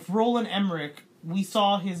if Roland Emmerich, we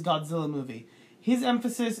saw his Godzilla movie. His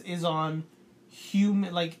emphasis is on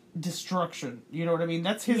human, like, destruction. You know what I mean?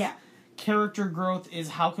 That's his character growth, is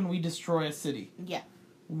how can we destroy a city? Yeah.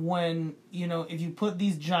 When, you know, if you put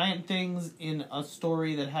these giant things in a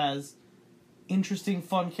story that has interesting,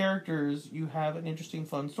 fun characters, you have an interesting,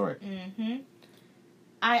 fun story. Mm-hmm.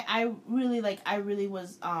 I really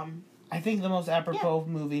was, I think the most apropos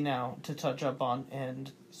movie now to touch up on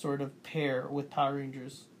and sort of pair with Power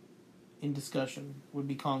Rangers in discussion would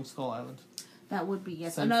be Kong Skull Island. That would be,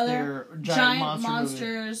 yes. Since Another they're giant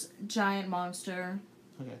monsters, giant monster.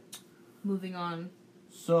 Okay. Moving on.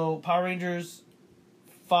 So, Power Rangers,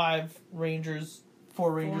 5 Rangers,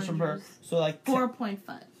 4 Rangers from her. So, like... 4.5.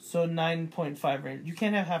 So, 9.5 Rangers. You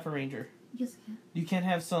can't have half a Ranger. Yes, I can. You can't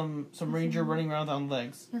have some Ranger running around on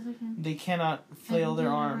legs. Yes, I can. They cannot flail their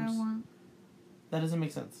arms. I want. That doesn't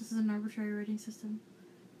make sense. This is an arbitrary rating system.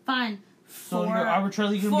 Fine. So you're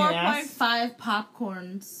arbitrarily going to be an ass? 4.5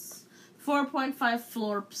 popcorns. 4.5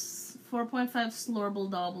 florps. 4.5 slorble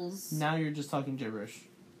doubles. Now you're just talking gibberish.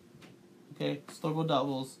 Okay? Slorble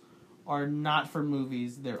doubles are not for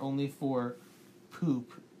movies. They're only for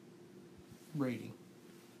poop rating.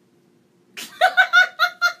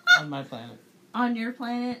 On my planet. On your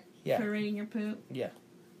planet? Yeah. For rating your poop? Yeah.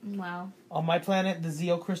 Wow. On my planet, the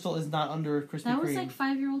Zeo crystal is not under Krispy Kreme. That was like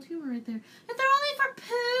 5-year-old humor right there. And they're only for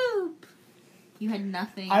poop! You had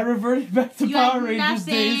nothing. I reverted back to Power Rangers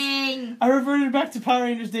days. Nothing! I reverted back to Power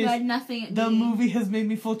Rangers days. You had nothing. The movie has made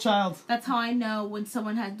me full child. That's how I know when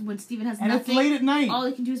Steven has and nothing. it's late at night. All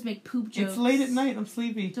he can do is make poop jokes. It's late at night. I'm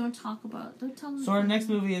sleepy. Don't talk about. Don't tell me. So our next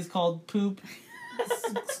movie is called Poop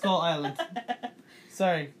Skull Island.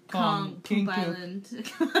 Sorry, Kong King Poop Poop.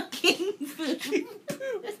 Island. King Poop.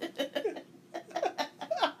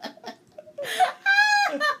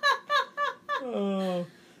 Oh,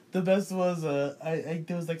 the best was I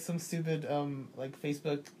there was like some stupid like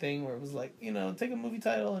Facebook thing where it was like, you know, take a movie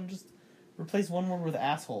title and just replace one word with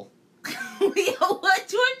asshole. What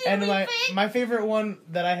did And we pick? my favorite one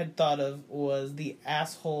that I had thought of was the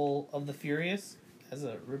Asshole of the Furious, as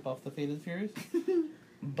a rip off the Fate of the Furious.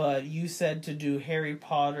 But you said to do Harry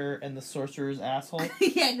Potter and the Sorcerer's Asshole.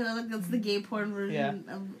 Yeah, because that's the gay porn version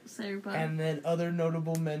of Harry Potter. And then other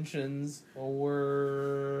notable mentions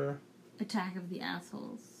were Attack of the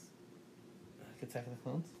Assholes. Attack of the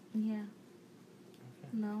Clones? Yeah. Okay.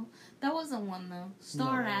 No. That wasn't one, though.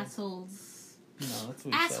 Star No. Assholes. No, that's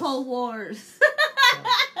what he Asshole says. Wars.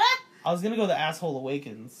 I was gonna go the Asshole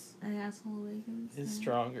Awakens. An Asshole Awakens. Is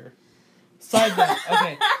stronger. Side note,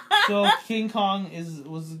 okay. So King Kong is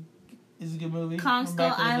a good movie. Kong from Skull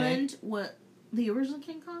back in the day. Island. What? The original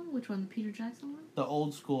King Kong? Which one? The Peter Jackson one? The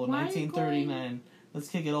old school, Why are you 1939. Let's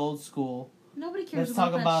kick it old school. Nobody cares Let's about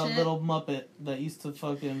talk that about shit. a little Muppet that used to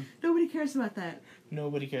fucking... Nobody cares about that.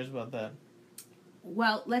 Nobody cares about that.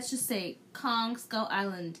 Well, let's just say Kong Skull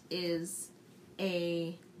Island is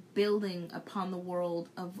a building upon the world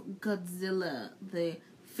of Godzilla, the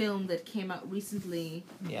film that came out recently.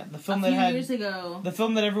 Yeah, the film a that few had... years ago. The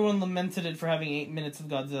film that everyone lamented it for having 8 minutes of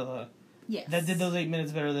Godzilla. Yes. That did those 8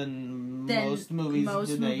 minutes better than most movies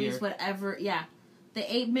did that year. Whatever, yeah.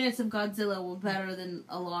 The 8 minutes of Godzilla were better than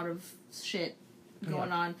a lot of shit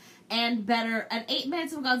going on. And 8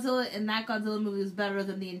 minutes of Godzilla in that Godzilla movie was better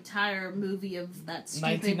than the entire movie of that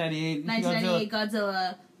stupid 1998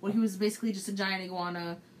 Godzilla, where he was basically just a giant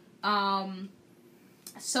iguana.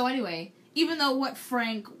 So anyway, even though what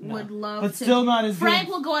Frank would love but to... still not as Frank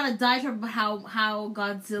good. will go on a diatribe about how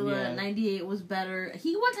Godzilla 98 was better.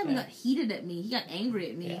 One time he got heated at me. He got angry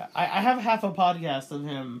at me. Yeah, I have half a podcast of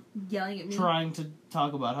him Yelling at me. trying to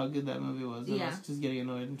talk about how good that movie was. And Yeah. I was just getting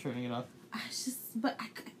annoyed and turning it off. But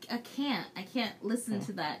I can't listen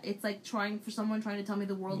to that. It's like trying to tell me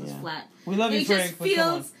the world is flat. We love you, Frank, but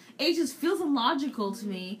come on. It just feels illogical to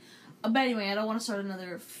me. But anyway, I don't want to start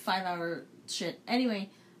another 5-hour shit. Anyway,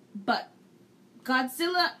 but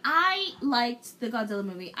Godzilla, I liked the Godzilla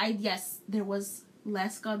movie. Yes, there was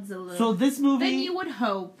less Godzilla. So this movie, than you would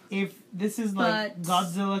hope. if this is like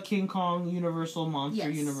Godzilla, King Kong, Universal Monster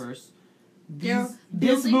Universe, this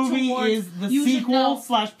movie is the sequel /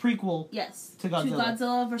 prequel. Yes, to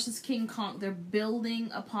Godzilla versus King Kong. They're building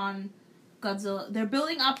upon Godzilla. They're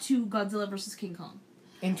building up to Godzilla versus King Kong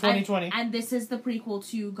in 2020, and this is the prequel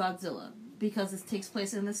to Godzilla because it takes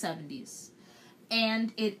place in the 70s,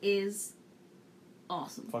 and it is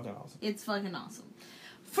awesome. Fucking awesome. It's fucking awesome.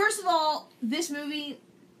 First of all, this movie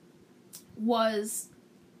was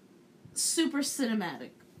super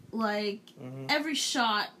cinematic. Like every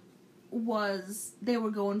shot was they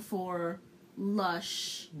were going for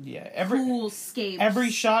lush, every cool scapes.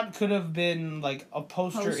 Every shot could have been like a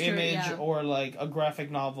poster image yeah. or like a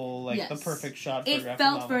graphic novel, like the perfect shot for a graphic novel. It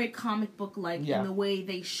novel. felt very comic book-like in the way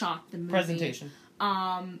they shot the movie. Presentation.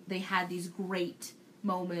 They had these great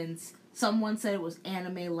moments. Someone said it was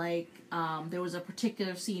anime-like. There was a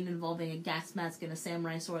particular scene involving a gas mask and a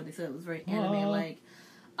samurai sword. They said it was very anime-like.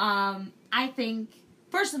 I think,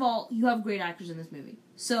 first of all, you have great actors in this movie.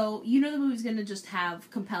 So, you know the movie's going to just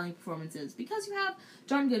have compelling performances. Because you have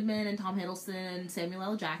John Goodman and Tom Hiddleston and Samuel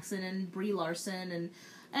L. Jackson and Brie Larson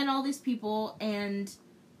and all these people. And,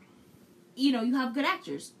 you know, you have good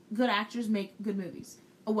actors. Good actors make good movies.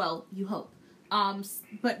 Well, you hope.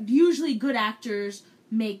 But usually good actors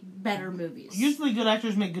make better movies. Usually good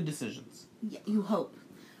actors make good decisions. Yeah, you hope.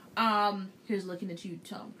 Here's looking at you,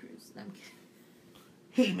 Tom Cruise. I'm kidding.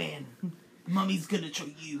 Hey, man. Mummy's gonna show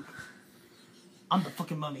you. I'm the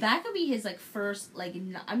fucking mummy. That could be his, like, first, like,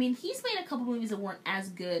 I mean, he's made a couple movies that weren't as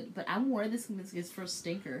good, but I'm worried this is his first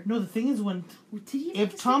stinker. No, the thing is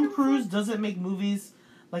if Tom Cruise doesn't make movies,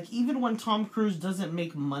 like, even when Tom Cruise doesn't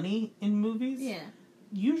make money in movies,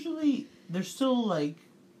 usually they're still, like,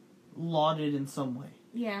 lauded in some way.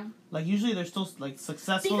 Yeah. Like, usually they're still, like,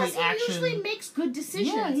 successfully because he usually makes good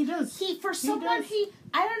decisions. Yeah, he does.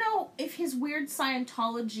 I don't know if his weird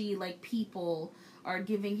Scientology, like, people are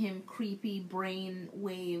giving him creepy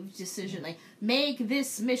brainwave decision, like, make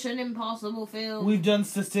this Mission Impossible film. We've done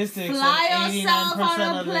statistics. Fly yourself 89% on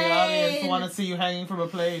a of the plane. audience want to see you hanging from a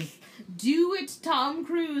plane. Do it, Tom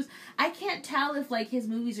Cruise. I can't tell if, like, his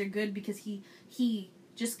movies are good because he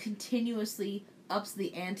just continuously ups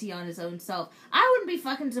the ante on his own self. I wouldn't be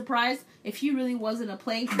fucking surprised if he really wasn't a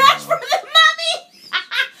plane crash for the mummy. I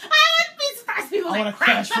wouldn't be surprised if people I want to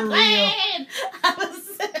crash for real.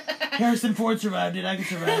 Harrison Ford survived it. I can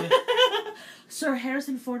survive it. Sir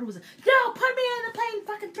Harrison Ford was no, put me in the plane,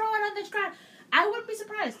 fucking throw it on this ground. I wouldn't be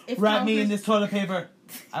surprised if wrap me in this toilet paper.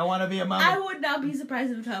 I want to be a mummy. I would not be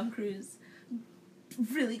surprised if Tom Cruise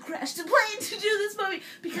really crashed a plane to do this movie,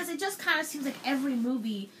 because it just kind of seems like every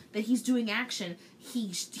movie that he's doing action,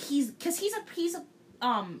 he's a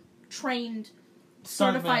trained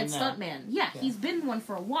certified stuntman. Yeah, he's been one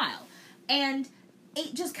for a while, and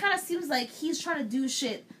it just kind of seems like he's trying to do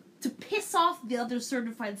shit to piss off the other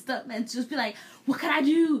certified stuntmen, to just be like, what can I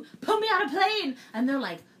do? Put me on a plane! And they're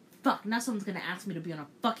like, fuck, now someone's gonna ask me to be on a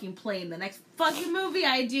fucking plane the next fucking movie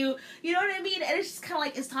I do. You know what I mean? And it's just kind of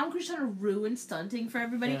like, is Tom Cruise trying to ruin stunting for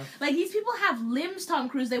everybody? Yeah. Like, these people have limbs, Tom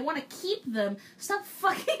Cruise. They want to keep them. Stop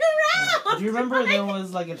fucking around! Yeah. Do you remember there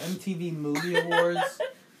was, like, an MTV Movie Awards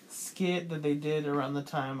skit that they did around the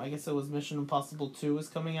time, I guess it was Mission Impossible 2 was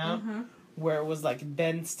coming out, where it was, like,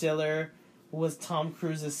 Ben Stiller was Tom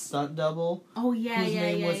Cruise's stunt double. Oh, yeah, whose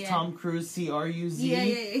name was Tom Cruise, C-R-U-Z.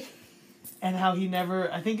 Yeah. And how he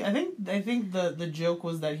never, I think the joke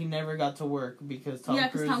was that he never got to work because Tom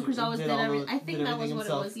Cruise always did everything. I think that was what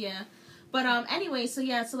himself. it was, yeah. But anyway, so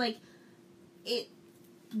like we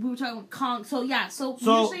were talking about Kong. So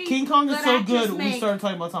King Kong is so good. We started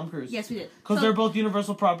talking about Tom Cruise. Yes, we did. Because they're both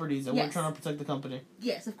Universal properties, and we're trying to protect the company.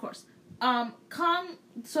 Yes, of course. Kong.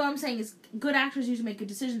 So what I'm saying is, good actors usually make good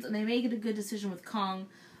decisions, and they made a good decision with Kong.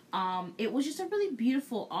 It was just a really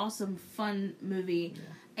beautiful, awesome, fun movie. Yeah.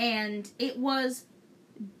 And it was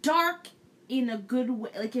dark in a good way,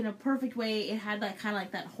 like in a perfect way. It had that kind of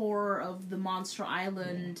like that horror of the Monster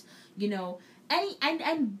Island, you know.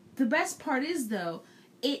 And the best part is, though,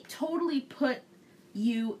 it totally put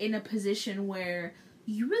you in a position where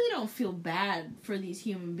you really don't feel bad for these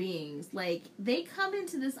human beings. Like, they come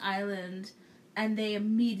into this island and they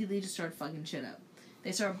immediately just start fucking shit up.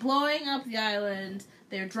 They start blowing up the island.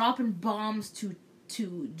 They're dropping bombs to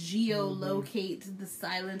geolocate the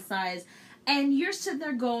silent size, and you're sitting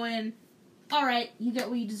there going, all right, you get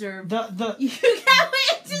what you deserve. You get what you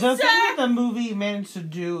deserve. The thing that the movie managed to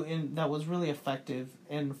do that was really effective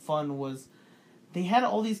and fun was they had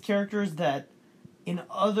all these characters that in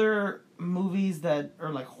other movies that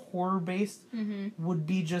are like horror based would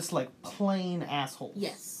be just like plain assholes.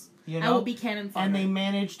 Yes. You know? I would be cannon fodder. And they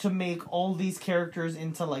managed to make all these characters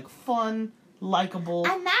into like fun, likable,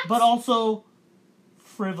 and but also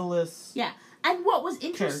frivolous. Yeah. And what was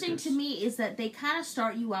interesting to me is that they kind of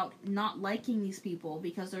start you out not liking these people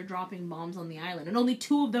because they're dropping bombs on the island. And only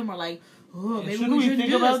 2 of them are like, oh, maybe we shouldn't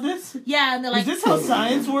think about this? Yeah, and they're like, is this how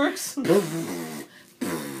science works?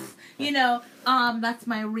 You know, that's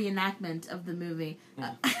my reenactment of the movie.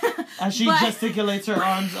 Yeah. As she gesticulates her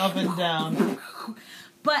arms up and down.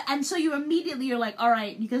 And so you're like, all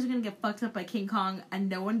right, you guys are going to get fucked up by King Kong, and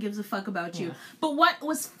no one gives a fuck about you. But what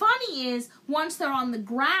was funny is, once they're on the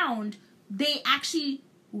ground, they actually,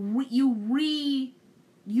 you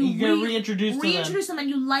you get reintroduced them and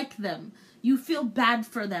you like them. You feel bad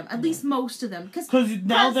for them, at least most of them. Because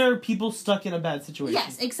now there are people stuck in a bad situation.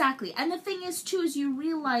 Yes, exactly. And the thing is, too, is you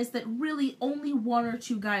realize that really only one or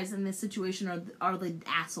two guys in this situation are the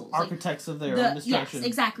assholes. Architects of their own destruction. Yes,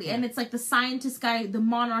 exactly. Yeah. And it's like the scientist guy, the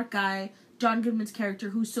monarch guy, John Goodman's character,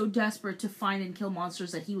 who's so desperate to find and kill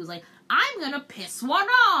monsters that he was like, I'm gonna piss one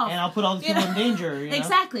off! And I'll put all these people in danger, you know?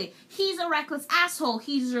 Exactly. He's a reckless asshole.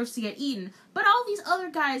 He deserves to get eaten. But all these other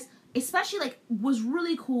guys... Especially, was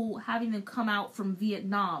really cool having them come out from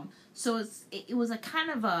Vietnam. So it was a kind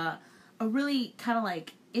of a really kind of,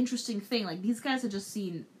 interesting thing. These guys had just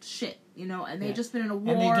seen shit, and they'd just been in a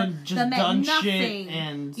war that meant nothing.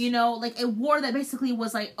 And... a war that basically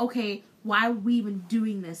was okay, why are we even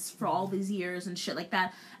doing this for all these years and shit like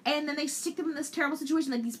that? And then they stick them in this terrible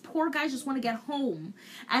situation. These poor guys just want to get home.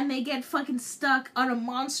 And they get fucking stuck on a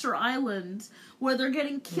monster island where they're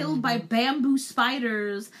getting killed by bamboo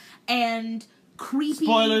spiders and creepy...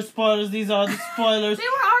 Spoilers, these are the spoilers. They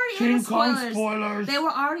were already in the spoilers. King Kong spoilers. They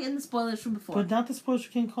were already in the spoilers from before. But not the spoilers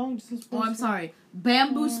for King Kong, just the spoilers. Oh, I'm sorry.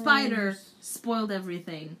 Bamboo spider spoiled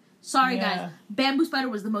everything. Sorry, guys. Bamboo spider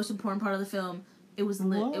was the most important part of the film. It was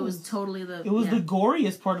totally the... It was the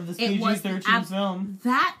goriest part of this PG-13 film.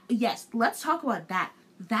 Yes, let's talk about that.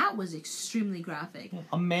 That was extremely graphic.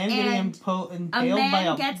 A man getting impaled by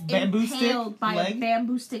a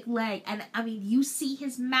bamboo stick leg. And, you see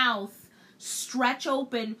his mouth stretch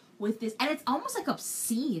open with this... And it's almost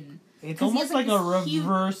obscene. It's almost like a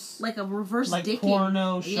reverse... Like a reverse dicking.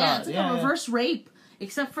 Porno shot. Yeah, it's a reverse rape.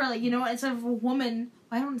 Except for, instead of a woman...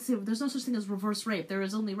 I don't see. There's no such thing as reverse rape. There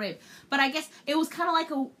is only rape. But I guess it was kind of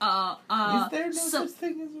like a. Is there no such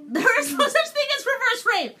thing as reverse rape? There is no such thing as reverse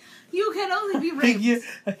rape. You can only be raped.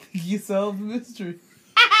 I think you solved the mystery.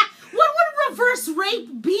 What would reverse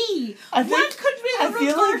rape be? What could be the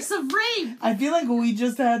reverse of rape? I feel like we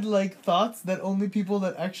just had thoughts that only people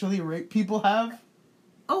that actually rape people have.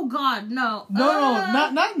 Oh God, no.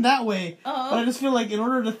 No, not in that way. But I just feel like in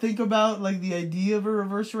order to think about the idea of a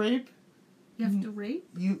reverse rape. You have to rape?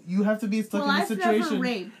 You have to be stuck in a situation never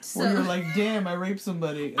raped, so. where you're damn, I raped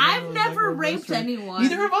somebody. I've never raped anyone.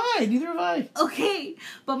 Neither have I. Okay,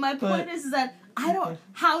 but my point is that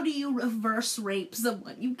how do you reverse rape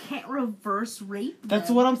someone? You can't reverse rape them.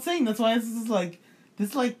 That's what I'm saying. That's why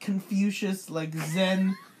this is Confucius,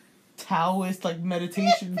 Zen, Taoist,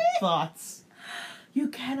 meditation thoughts. You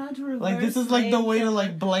cannot reverse this is the way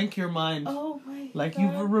to blank your mind. Oh my God. You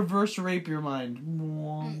reverse rape your mind.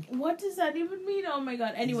 What does that even mean? Oh my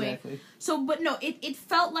God. Anyway. Exactly. So, but no, it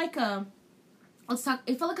felt like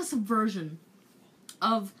it felt like a subversion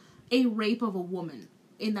of a rape of a woman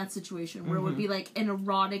in that situation where it would be an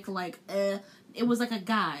erotic, it was a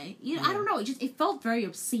guy. I don't know. It felt very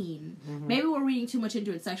obscene. Maybe we're reading too much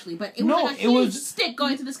into it sexually, but it was a huge stick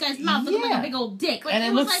going through this guy's mouth looking like a big old dick. And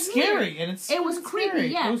it looked scary. And it was creepy.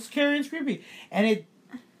 Yeah, it was scary and creepy. And it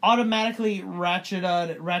automatically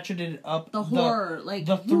ratcheted up the horror,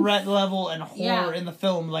 the threat level and horror in the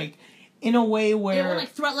film, in a way where they were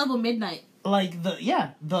threat level midnight.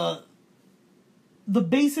 The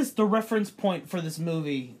reference point for this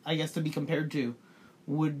movie, I guess, to be compared to,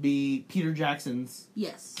 would be Peter Jackson's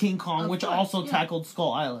King Kong, which also tackled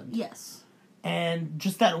Skull Island. Yes. And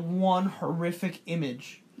just that one horrific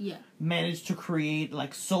image managed to create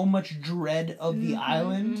so much dread of the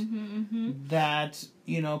island that,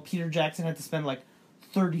 Peter Jackson had to spend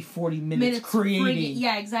 30, 40 minutes creating.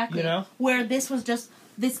 Yeah, exactly. Where this was just,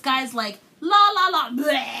 this guy's la la la,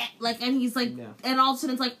 bleh, and he's and all of a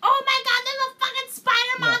sudden it's oh my God, there's a fucking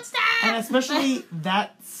spider monster! And especially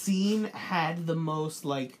that scene had the most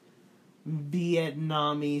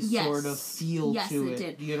Vietnam-y sort of feel to it.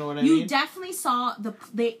 Did. You know what I mean? You definitely saw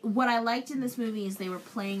what I liked in this movie is they were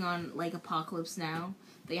playing on Apocalypse Now.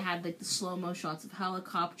 They had the slow-mo shots of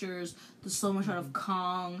helicopters, the slow-mo shot of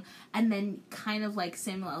Kong, and then kind of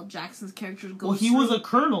Samuel L. Jackson's character goes Well, he was a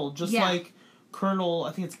colonel, just like Colonel,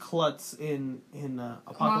 I think it's Klutz in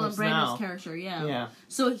Apocalypse Now. Marlon Brando's character, yeah.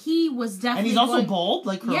 So he was definitely and he's also bald,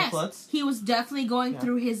 like Colonel Klutz. He was definitely going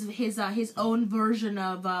through his own version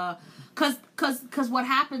of cause what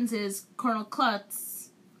happens is Colonel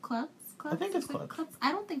Klutz. I think it's Klutz.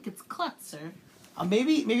 I don't think it's Klutz, sir.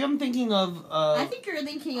 Maybe I'm thinking of I think you're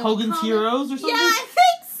thinking of Hogan's Heroes or something. Yeah, I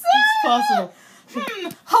think so. It's possible.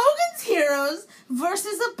 Hogan's Heroes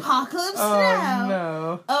versus Apocalypse Now.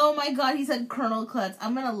 No. Oh my God, he said Colonel Klutz.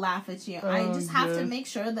 I'm gonna laugh at you. I just have to make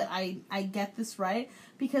sure that I get this right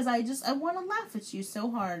because I want to laugh at you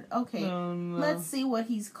so hard. Okay, let's see what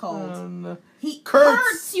he's called. He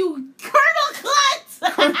Kurtz, you Colonel Klutz.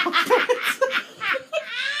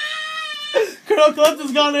 Colonel Klutz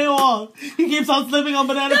has gone AWOL. He keeps on slipping on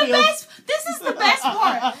banana peels. This is the best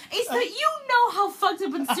part, is that you know how fucked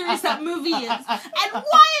up and serious that movie is. And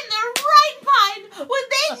why in their right mind would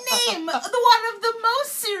they name one of the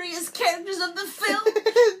most serious characters of the film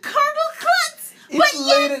Colonel Klutz? It's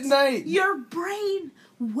late at night. Your brain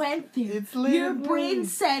went there. It's late Your at brain night.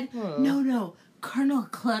 said, no, Colonel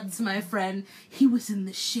Klutz, my friend, he was in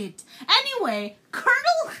the shit. Anyway, Colonel...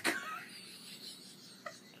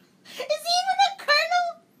 Is he even a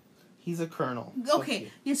colonel? He's a colonel. Okay,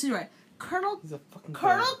 yes, you're right. He's a fucking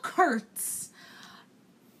Colonel Kurtz.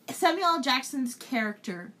 Samuel L. Jackson's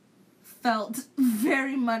character felt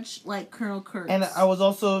very much like Colonel Kurtz. And I was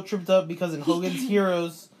also tripped up because in Hogan's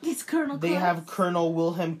Heroes, it's Colonel they Kurtz. have Colonel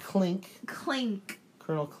Wilhelm Klink. Clink.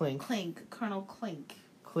 Colonel Klink. Colonel Clink.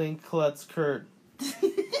 Klink, Klutz, Kurt.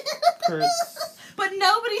 Kurtz. But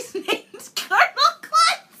nobody's named Colonel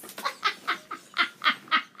Klutz.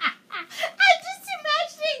 I'm just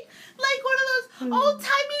imagining like one of those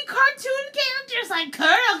old-timey cartoon characters like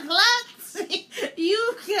Colonel Klutz.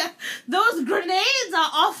 Those grenades are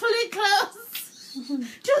awfully close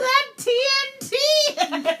to that TNT.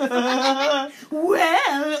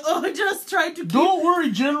 Well, just try to keep... Don't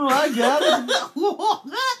worry, General, I got it.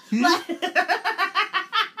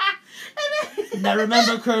 Now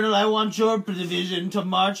remember, Colonel, I want your division to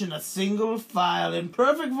march in a single file in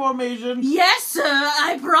perfect formation. Yes, sir,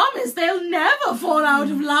 I promise they'll never fall out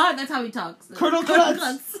of line. That's how he talks. Colonel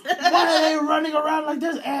Klutz. Why are they running around like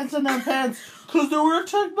there's ants in their pants? Because they were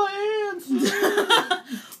attacked by ants.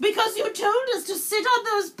 Because you told us to sit on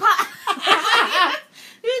those piles.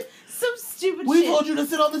 Some stupid We shit. told you to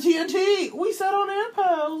sit on the TNT. We sat on ant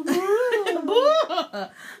piles.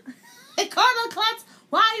 Colonel Klutz,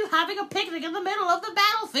 why are you having a picnic in the middle of the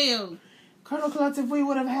battlefield? Colonel Klutz, if we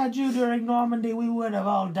would have had you during Normandy, we would have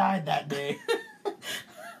all died that day.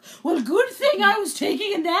 Well, good thing I was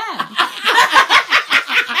taking a nap.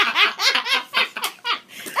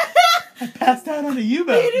 I passed out on a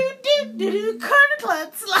U-boat. Colonel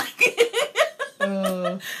Klutz, like...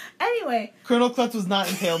 Anyway. Colonel Klutz was not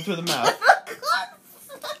impaled through the mouth.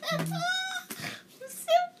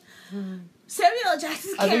 Samuel L.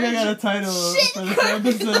 Jackson's I think character... I got a title Shit, for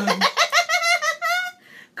this episode.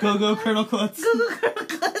 Go, Colonel Klutz. Go, Colonel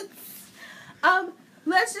Klutz.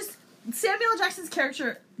 Let's just... Samuel L. Jackson's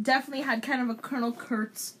character definitely had kind of a Colonel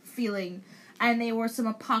Kurtz feeling, and there were some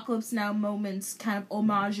Apocalypse Now moments, kind of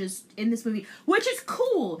homages in this movie, which is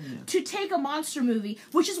cool to take a monster movie,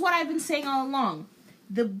 which is what I've been saying all along.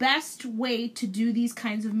 The best way to do these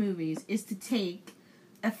kinds of movies is to take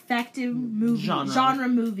effective genre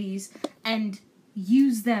movies and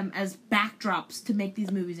use them as backdrops to make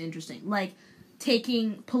these movies interesting. Like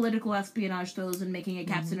taking political espionage thrillers and making a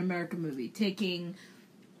Captain America movie. Taking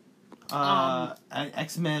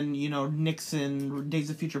X-Men, Nixon,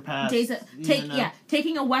 Days of Future Past.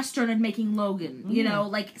 Taking a Western and making Logan. You know,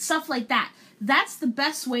 like stuff like that. That's the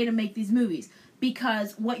best way to make these movies.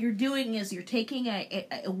 Because what you're doing is you're taking a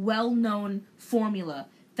well-known formula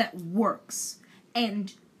that works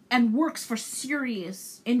and works for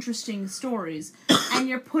serious, interesting stories, and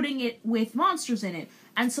you're putting it with monsters in it.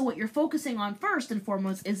 And so what you're focusing on first and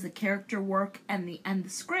foremost is the character work and the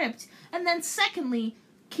script, and then secondly,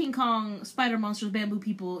 King Kong, spider monsters, bamboo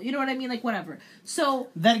people, you know what I mean? Like, whatever. So...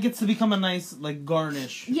 That gets to become a nice,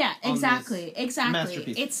 garnish. Yeah, exactly.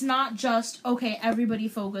 Masterpiece. It's not just, okay, everybody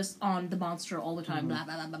focus on the monster all the time, blah,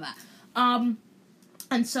 blah, blah, blah, blah.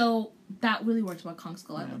 And so, that really works about Kong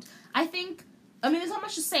Skull Island. I think... there's not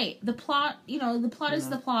much to say. The plot, the plot is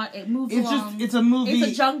the plot. It moves along. It's a movie.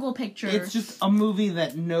 It's a jungle picture. It's just a movie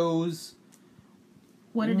that knows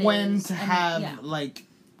when to have,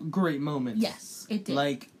 great moments. Yes, it did.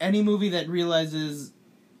 Like, any movie that realizes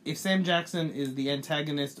if Sam Jackson is the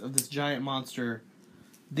antagonist of this giant monster,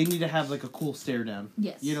 they need to have, a cool stare down.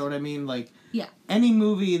 Yes. You know what I mean? Yeah. Any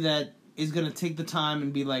movie that is going to take the time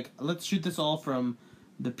and be like, let's shoot this all from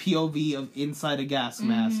the POV of inside a gas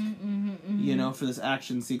mask, for this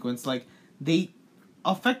action sequence. They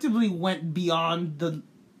effectively went beyond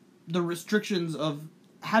the restrictions of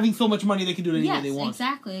having so much money they can do it any way they want.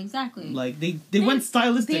 Exactly. They went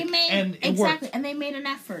stylistic and it worked. And they made an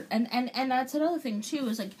effort. And that's another thing, too,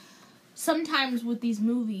 is, sometimes with these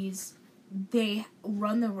movies, they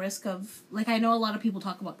run the risk of, I know a lot of people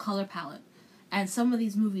talk about color palette. And some of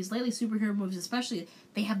these movies, lately, superhero movies especially,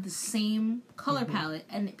 they have the same color palette.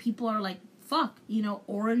 And people are like, fuck,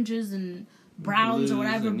 oranges and browns blues or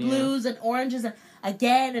whatever, blues and oranges. And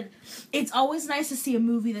again, and it's always nice to see a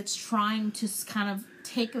movie that's trying to kind of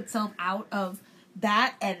take itself out of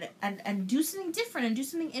that and do something different and do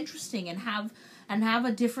something interesting and have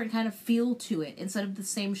a different kind of feel to it instead of the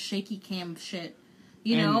same shaky cam shit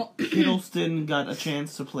You know? Hiddleston got a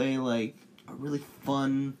chance to play, like, a really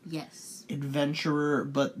fun Yes. adventurer,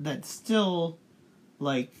 but that's still,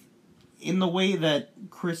 like, in the way that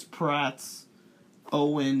Chris Pratt's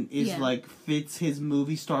Owen is, like, fits his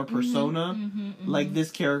movie star persona, like, this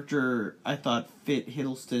character, I thought, fit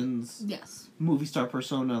Hiddleston's movie star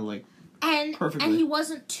persona, like, perfectly. And he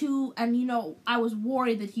wasn't too, and, you know, I was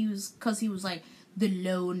worried that because he was, like, the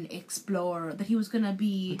lone explorer, that he was gonna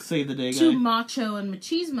be like, save the day too guy. macho and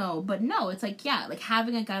machismo, but no, it's like, like,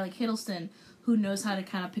 having a guy like Hiddleston who knows how to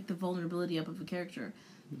kind of pick the vulnerability up of a character.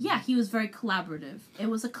 Yeah, he was very collaborative. It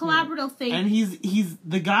was a collaborative thing. And he's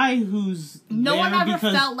the guy who's no one ever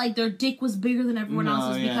felt like their dick was bigger than everyone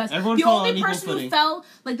else's, because everyone the felt only person who felt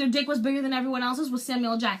like their dick was bigger than everyone else's was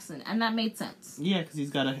Samuel Jackson, and that made sense. Yeah, because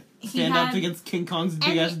he's got to stand up against King Kong's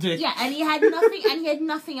big ass dick. Yeah, and he had nothing, and he had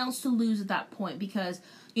nothing else to lose at that point, because,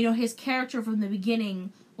 you know, his character from the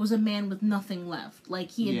beginning was a man with nothing left. Like,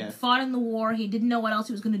 he had fought in the war, he didn't know what else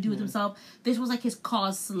he was going to do with himself. This was, like, his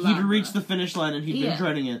cause célèbre. He'd reached the finish line, and he'd been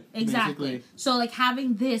dreading it, exactly. basically. So, like,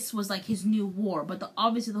 having this was, like, his new war. But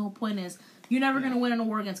obviously the whole point is, you're never going to win in a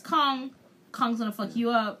war against Kong. Kong's going to fuck you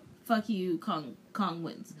up. Fuck you, Kong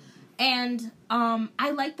wins. And I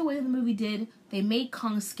like the way that the movie did. They made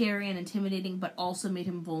Kong scary and intimidating, but also made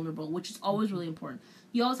him vulnerable, which is always really important.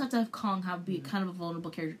 You always have to have Kong be kind of a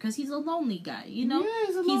vulnerable character, because he's a lonely guy, you know? Yeah,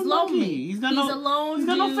 he's lonely. He's got no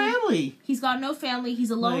family. He's got no family. He's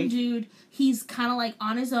a lone dude. He's kind of, like,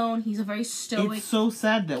 on his own. He's a very stoic It's so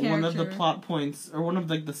sad that character. one of the plot points, or one of,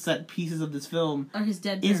 like, the set pieces of this film Are his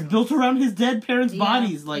dead is parents. built around his dead parents'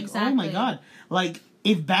 bodies. Like, exactly. oh my god. Like,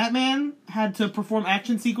 if Batman had to perform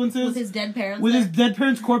action sequences with his dead parents his dead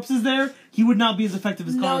parents' corpses there, he would not be as effective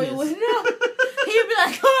as Kong is. No, he would not. He'd be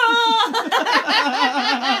like, oh!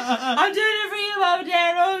 I'm doing it for you, Mom,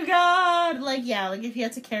 Dad, oh god! Like, yeah, like, if he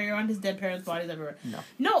had to carry around his dead parents' bodies everywhere.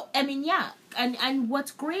 No, I mean, yeah. And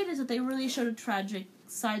what's great is that they really showed a tragic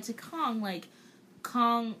side to Kong. Like,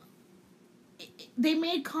 Kong... They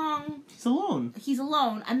made Kong... He's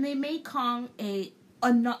alone. And they made Kong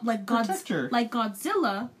like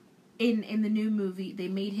Godzilla in the new movie. They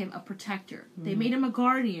made him a protector. They made him a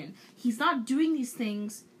guardian. He's not doing these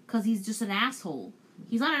things because he's just an asshole.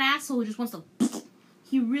 He's not an asshole who just wants to...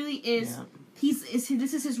 He really is... Yeah. This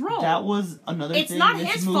is his role. That was another thing. It's not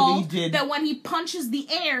his fault that when he punches the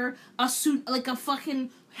air, a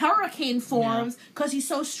fucking hurricane forms because he's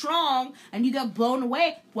so strong and you get blown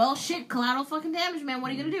away. Well, shit, collateral fucking damage, man.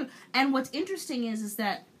 What are you gonna do? And what's interesting is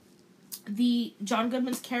that the John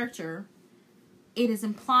Goodman's character, it is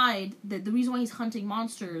implied that the reason why he's hunting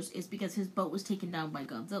monsters is because his boat was taken down by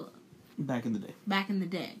Godzilla. Back in the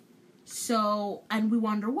day. So, and we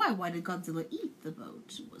wonder why. Why did Godzilla eat the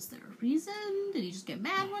boat? Was there a reason? Did he just get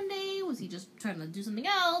mad one day? Was he just trying to do something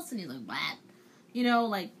else? And he's like, what? You know,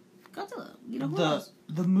 like, Godzilla. You know, who knows?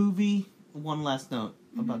 The movie, one last note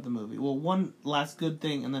about the movie. Well, one last good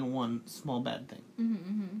thing and then one small bad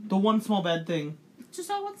thing. The one small bad thing... Just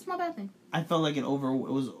what's the small bad thing? I felt like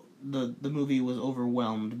the movie was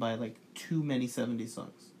overwhelmed by, like, too many 70s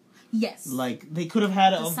songs. Yes. Like, they could have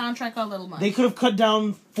had the soundtrack got a little much. They could have cut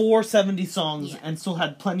down 4 70s songs and still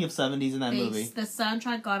had plenty of 70s in that movie. The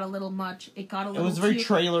soundtrack got a little much. It got a little. It was very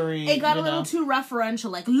trailery. It got a little too referential.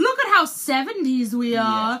 Like, look at how 70s we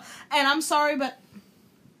are. And I'm sorry, but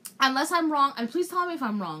unless I'm wrong, and please tell me if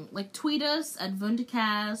I'm wrong. Like, tweet us at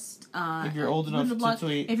Vundacast. If you're old enough to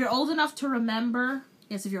tweet. If you're old enough to remember.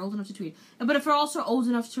 Yes, if you're old enough to tweet. But if you're also old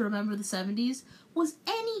enough to remember the 70s, was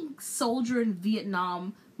any soldier in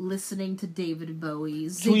Vietnam listening to David Bowie, Ziggy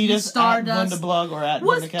Stardust? Tweet us at Vundablog or at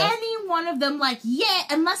Was Vundacast. any one of them like, yeah,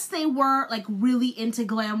 unless they were like really into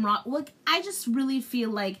glam rock? Like, I just really feel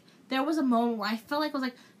like there was a moment where I felt like I was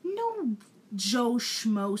like, no Joe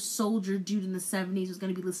Schmo soldier dude in the 70s was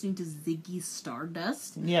going to be listening to Ziggy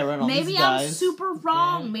Stardust. Yeah, right. Maybe I'm super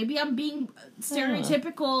wrong. Yeah. Maybe I'm being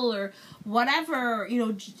stereotypical or whatever. You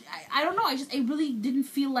know, I don't know. I really didn't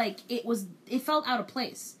feel like it felt out of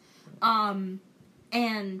place. And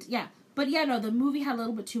yeah. But yeah, no, the movie had a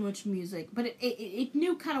little bit too much music. But it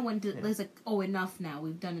knew kind of when it's like, oh, enough now.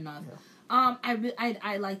 We've done enough. Yeah.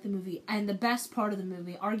 I like the movie. And the best part of the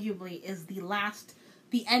movie, arguably, is the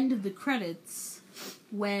end of the credits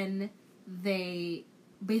when they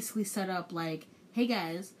basically set up like, hey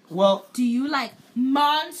guys, well, do you like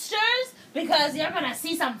monsters? Because you're gonna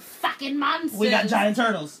see some fucking monsters. We got giant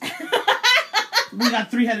turtles. We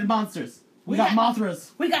got 3-headed monsters. We got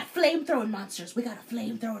Mothras. We got flame-throwing monsters. We got a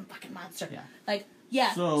flame-throwing fucking monster. Yeah. Like,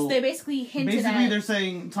 yeah. So they basically hinted at... they're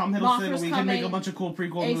saying, Tom Hiddleston, we can make a bunch of cool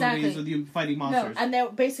prequel movies with you fighting monsters. No, and they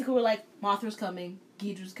basically were like, Mothra's coming,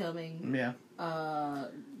 Ghidra's coming. Yeah.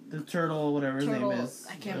 The turtle, whatever his name is.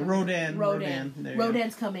 I can't remember. Rodan. There you go.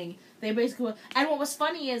 Rodan's coming. They basically... And what was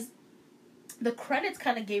funny is the credits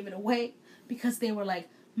kind of gave it away because they were like,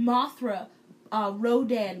 Mothra,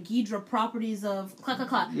 Rodan, Ghidra, properties of...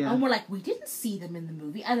 Yeah. And we're like, we didn't see them in the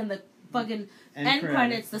movie. And then the fucking end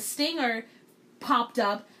credits, the stinger popped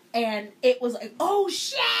up, and it was like, oh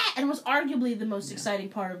shit! And it was arguably the most exciting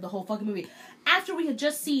part of the whole fucking movie. After we had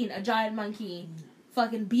just seen a giant monkey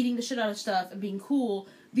fucking beating the shit out of stuff and being cool,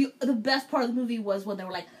 the best part of the movie was when they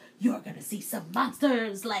were like, you're gonna see some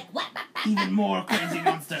monsters, like, what? Even more crazy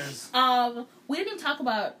monsters. We didn't even talk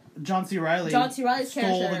about John C. Reilly's character.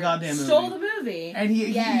 Stole the goddamn movie. Stole the movie. And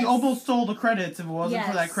he almost stole the credits. If it wasn't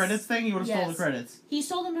for that Yes. credits thing, he would have stole the credits. He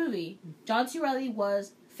stole the movie. John C. Reilly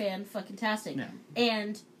was fan-fucking-tastic. Yeah.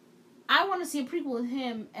 And I want to see a prequel with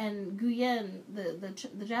him and Guyen,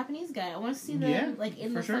 the Japanese guy. I want to see them, like,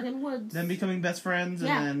 in the fucking woods. Them becoming best friends and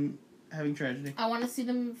then having tragedy. I want to see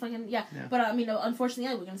them fucking, But, I mean,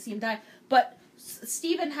 unfortunately, we're going to see him die. But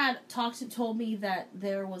Steven had told me that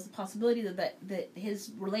there was a possibility that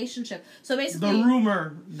his relationship... So, basically... The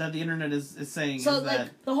rumor that the internet is saying so, is that...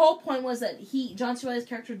 the whole point was that John C. Reilly's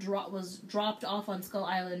character was dropped off on Skull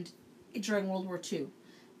Island during World War II.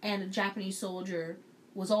 And a Japanese soldier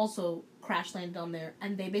was also crash landed on there,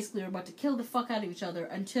 and they basically were about to kill the fuck out of each other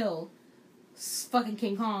until fucking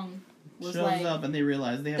King Kong was shows up, and they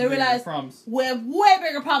realize they have bigger problems. We have way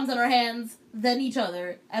bigger problems on our hands than each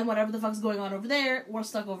other, and whatever the fuck's going on over there, we're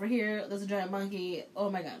stuck over here. There's a giant monkey. Oh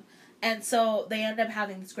my god! And so they end up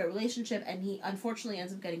having this great relationship, and he unfortunately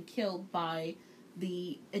ends up getting killed by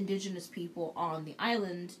the indigenous people on the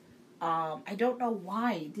island. I don't know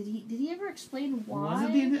why. Did he ever explain why?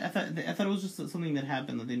 Was it I thought it was just something that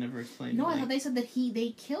happened that they never explained. No, I thought they said that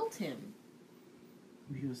they killed him.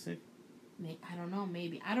 Maybe he was sick. I don't know.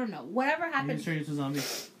 Maybe I don't know. Whatever happened. Maybe he's turning into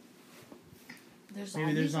zombies.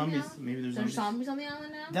 Maybe there's zombies. Maybe there's There's zombies on the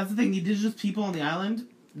island now. That's the thing. The indigenous people on the island,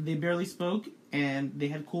 they barely spoke, and they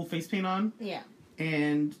had cool face paint on. Yeah.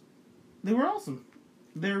 And they were awesome.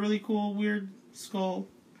 They were really cool, weird skull.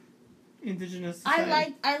 Indigenous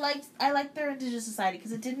society. I liked their indigenous society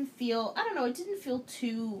because it didn't feel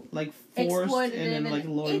too like forced and like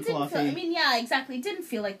loinclothy. I mean, yeah, exactly. It didn't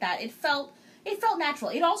feel like that. It felt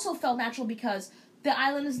natural. It also felt natural because the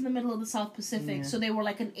island is in the middle of the South Pacific, so they were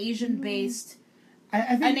like an Asian based.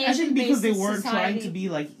 I think because they weren't trying to be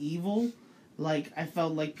like evil. Like I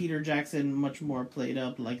felt like Peter Jackson much more played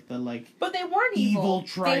up like the But they weren't evil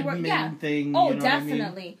tribeman thing. Oh, you know definitely.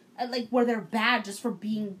 What I mean? Like where they're bad just for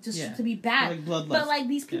being to be bad. Like bloodlust. But like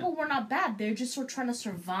these people were not bad. They're just sort of trying to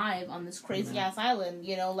survive on this crazy ass island.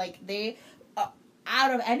 You know, like they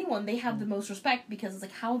out of anyone they have the most respect because it's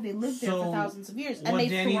like how they lived there for thousands of years and they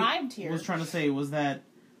thrived here. What Dani was trying to say was that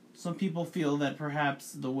some people feel that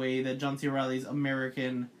perhaps the way that John C. Reilly's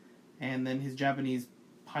American and then his Japanese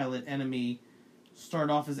pilot enemy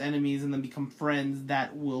start off as enemies and then become friends,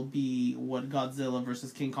 that will be what Godzilla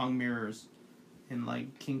versus King Kong mirrors. And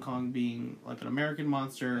like King Kong being like an American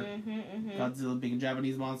monster, Godzilla being a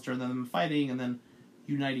Japanese monster, and then them fighting and then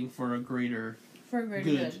uniting for a greater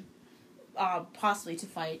good. Possibly to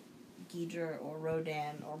fight Ghidra or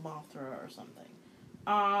Rodan or Mothra or something.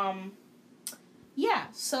 Yeah,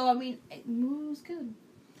 so I mean, the movie was good.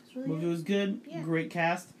 Movie was good. Yeah. Great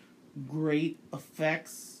cast, great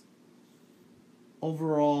effects.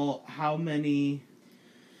 Overall, how many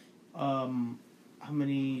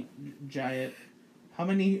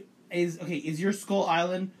is your Skull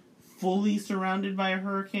Island fully surrounded by a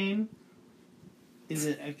hurricane? Is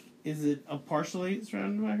it a partially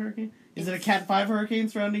surrounded by a hurricane? Is it a Cat 5 hurricane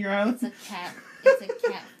surrounding your island? It's a Cat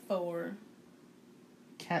 4.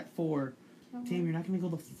 Cat 4. Damn, you're not gonna go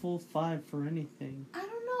the full 5 for anything. I don't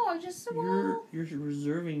know. I just You're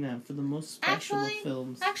reserving that for the most special of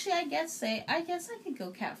films. Actually, I guess I could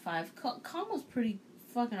go Cat 5. Kong was pretty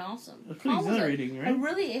fucking awesome. It was pretty exhilarating, right? A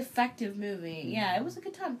really effective movie. Yeah, it was a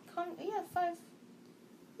good time. Kong, 5.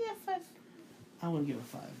 Yeah, 5. I wouldn't give it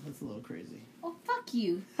 5. That's a little crazy. Oh, fuck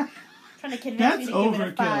you. Trying to convince me to give it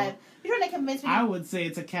a 5. You're trying to convince me. I would say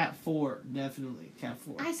it's a Cat 4. Definitely. Cat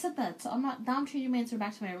 4. I said that, so I'm not. Now I'm changing my answer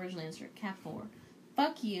back to my original answer. Cat 4.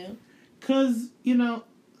 Fuck you. Because,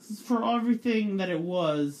 for everything that it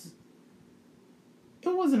wasn't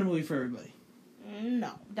a movie for everybody.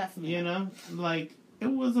 No, definitely not. Like, it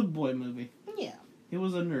was a boy movie. Yeah. It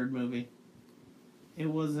was a nerd movie. It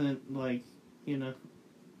wasn't like,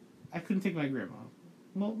 I couldn't take my grandma.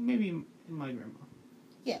 Well, maybe my grandma.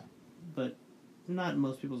 Yeah. But not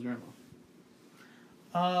most people's grandma.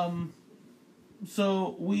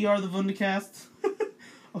 So, we are the Vundacast.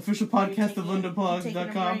 Official podcast of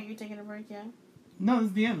Vundacast.com. You're taking a break, yeah? No, this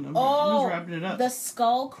is the end. I'm just wrapping it up. The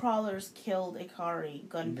skull crawlers killed Ikari,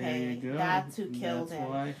 There Gunpei. you go. That's who killed him.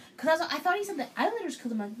 Why. Because I thought he said the islanders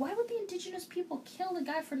killed him. Like, why would the indigenous people kill the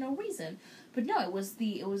guy for no reason? But no, it was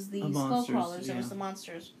the skull monsters, crawlers. yeah. It was the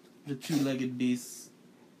monsters. The two-legged beasts,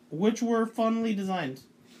 which were funnily designed.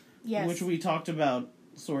 Yes. Which we talked about,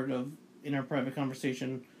 sort of, in our private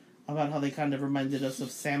conversation, about how they kind of reminded us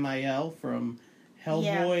of Samael from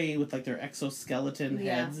Hellboy with, like, their exoskeleton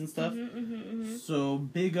heads and stuff. So,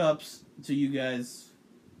 big ups to you guys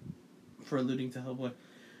for alluding to Hellboy.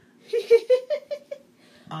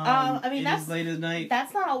 I mean, it is late at night.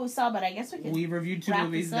 That's not all we saw, but I guess We reviewed 2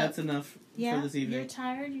 movies. That's enough for this evening. You're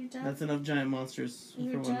tired? You're done? That's enough giant monsters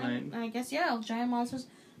for one night. I guess, giant monsters.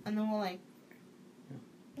 And then we'll, like...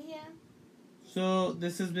 Yeah. So,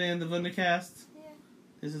 this has been the Vundacast. Yeah.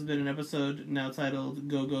 This has been an episode now titled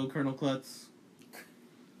Go Go Colonel Klutz.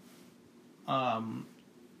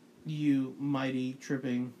 You mighty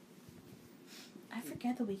tripping. I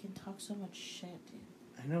forget that we can talk so much shit, dude.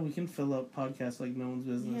 I know, we can fill up podcasts like no one's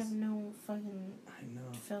business. We have no fucking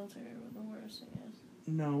filter. We're the worst, I guess.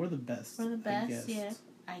 No, we're the best. We're the best, yeah.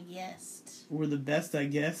 I guessed. We're the best, I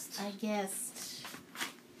guessed. I guessed.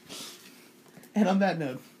 And on that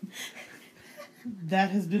note,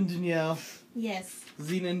 that has been Danielle. Yes.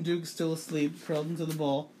 Xena and Duke still asleep, curled into the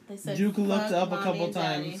ball. They said, Duke looked up a couple and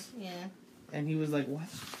Daddy. times. Yeah. And he was like, "Why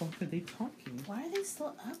the fuck are they talking? Why are they still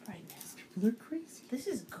up right now? People are crazy. This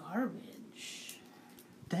is garbage."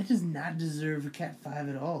 That does not deserve a Cat 5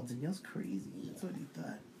 at all. Danielle's crazy. That's what he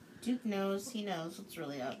thought. Duke knows. He knows what's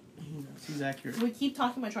really up. He knows. He's accurate. We keep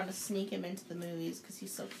talking about trying to sneak him into the movies because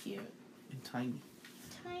he's so cute. And tiny.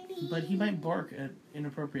 Tiny. But he might bark at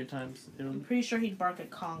inappropriate times. I'm pretty sure he'd bark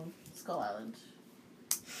at Kong Skull Island.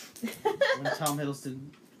 When Tom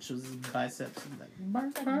Hiddleston shows his biceps, he's like,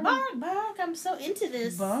 bark, bark. Bark, bark. I'm so into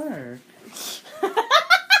this. Bark.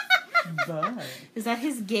 Bark. Is that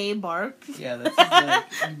his gay bark? Yeah, that's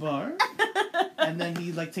his, like, bark. And then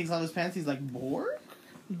he, like, takes off his pants, he's like, bork?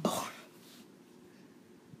 Bark.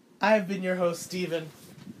 I've been your host, Steven.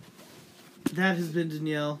 That has been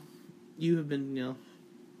Danielle. You have been Danielle.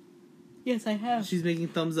 Yes, I have. She's making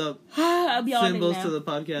thumbs up. I'm yawning Symbols now. to the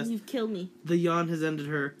podcast. You've killed me. The yawn has ended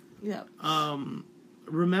her. Yep.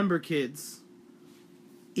 Remember, kids,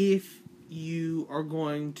 if you are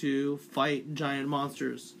going to fight giant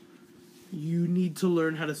monsters, you need to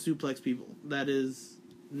learn how to suplex people. That is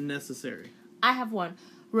necessary. I have one.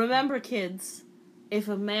 Remember, kids, if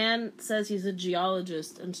a man says he's a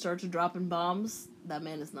geologist and starts dropping bombs, that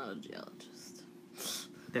man is not a geologist.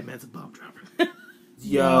 That man's a bomb dropper.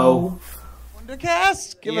 Yo.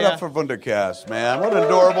 Vundacast? Give it up for Vundacast, man. What an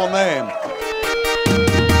adorable name.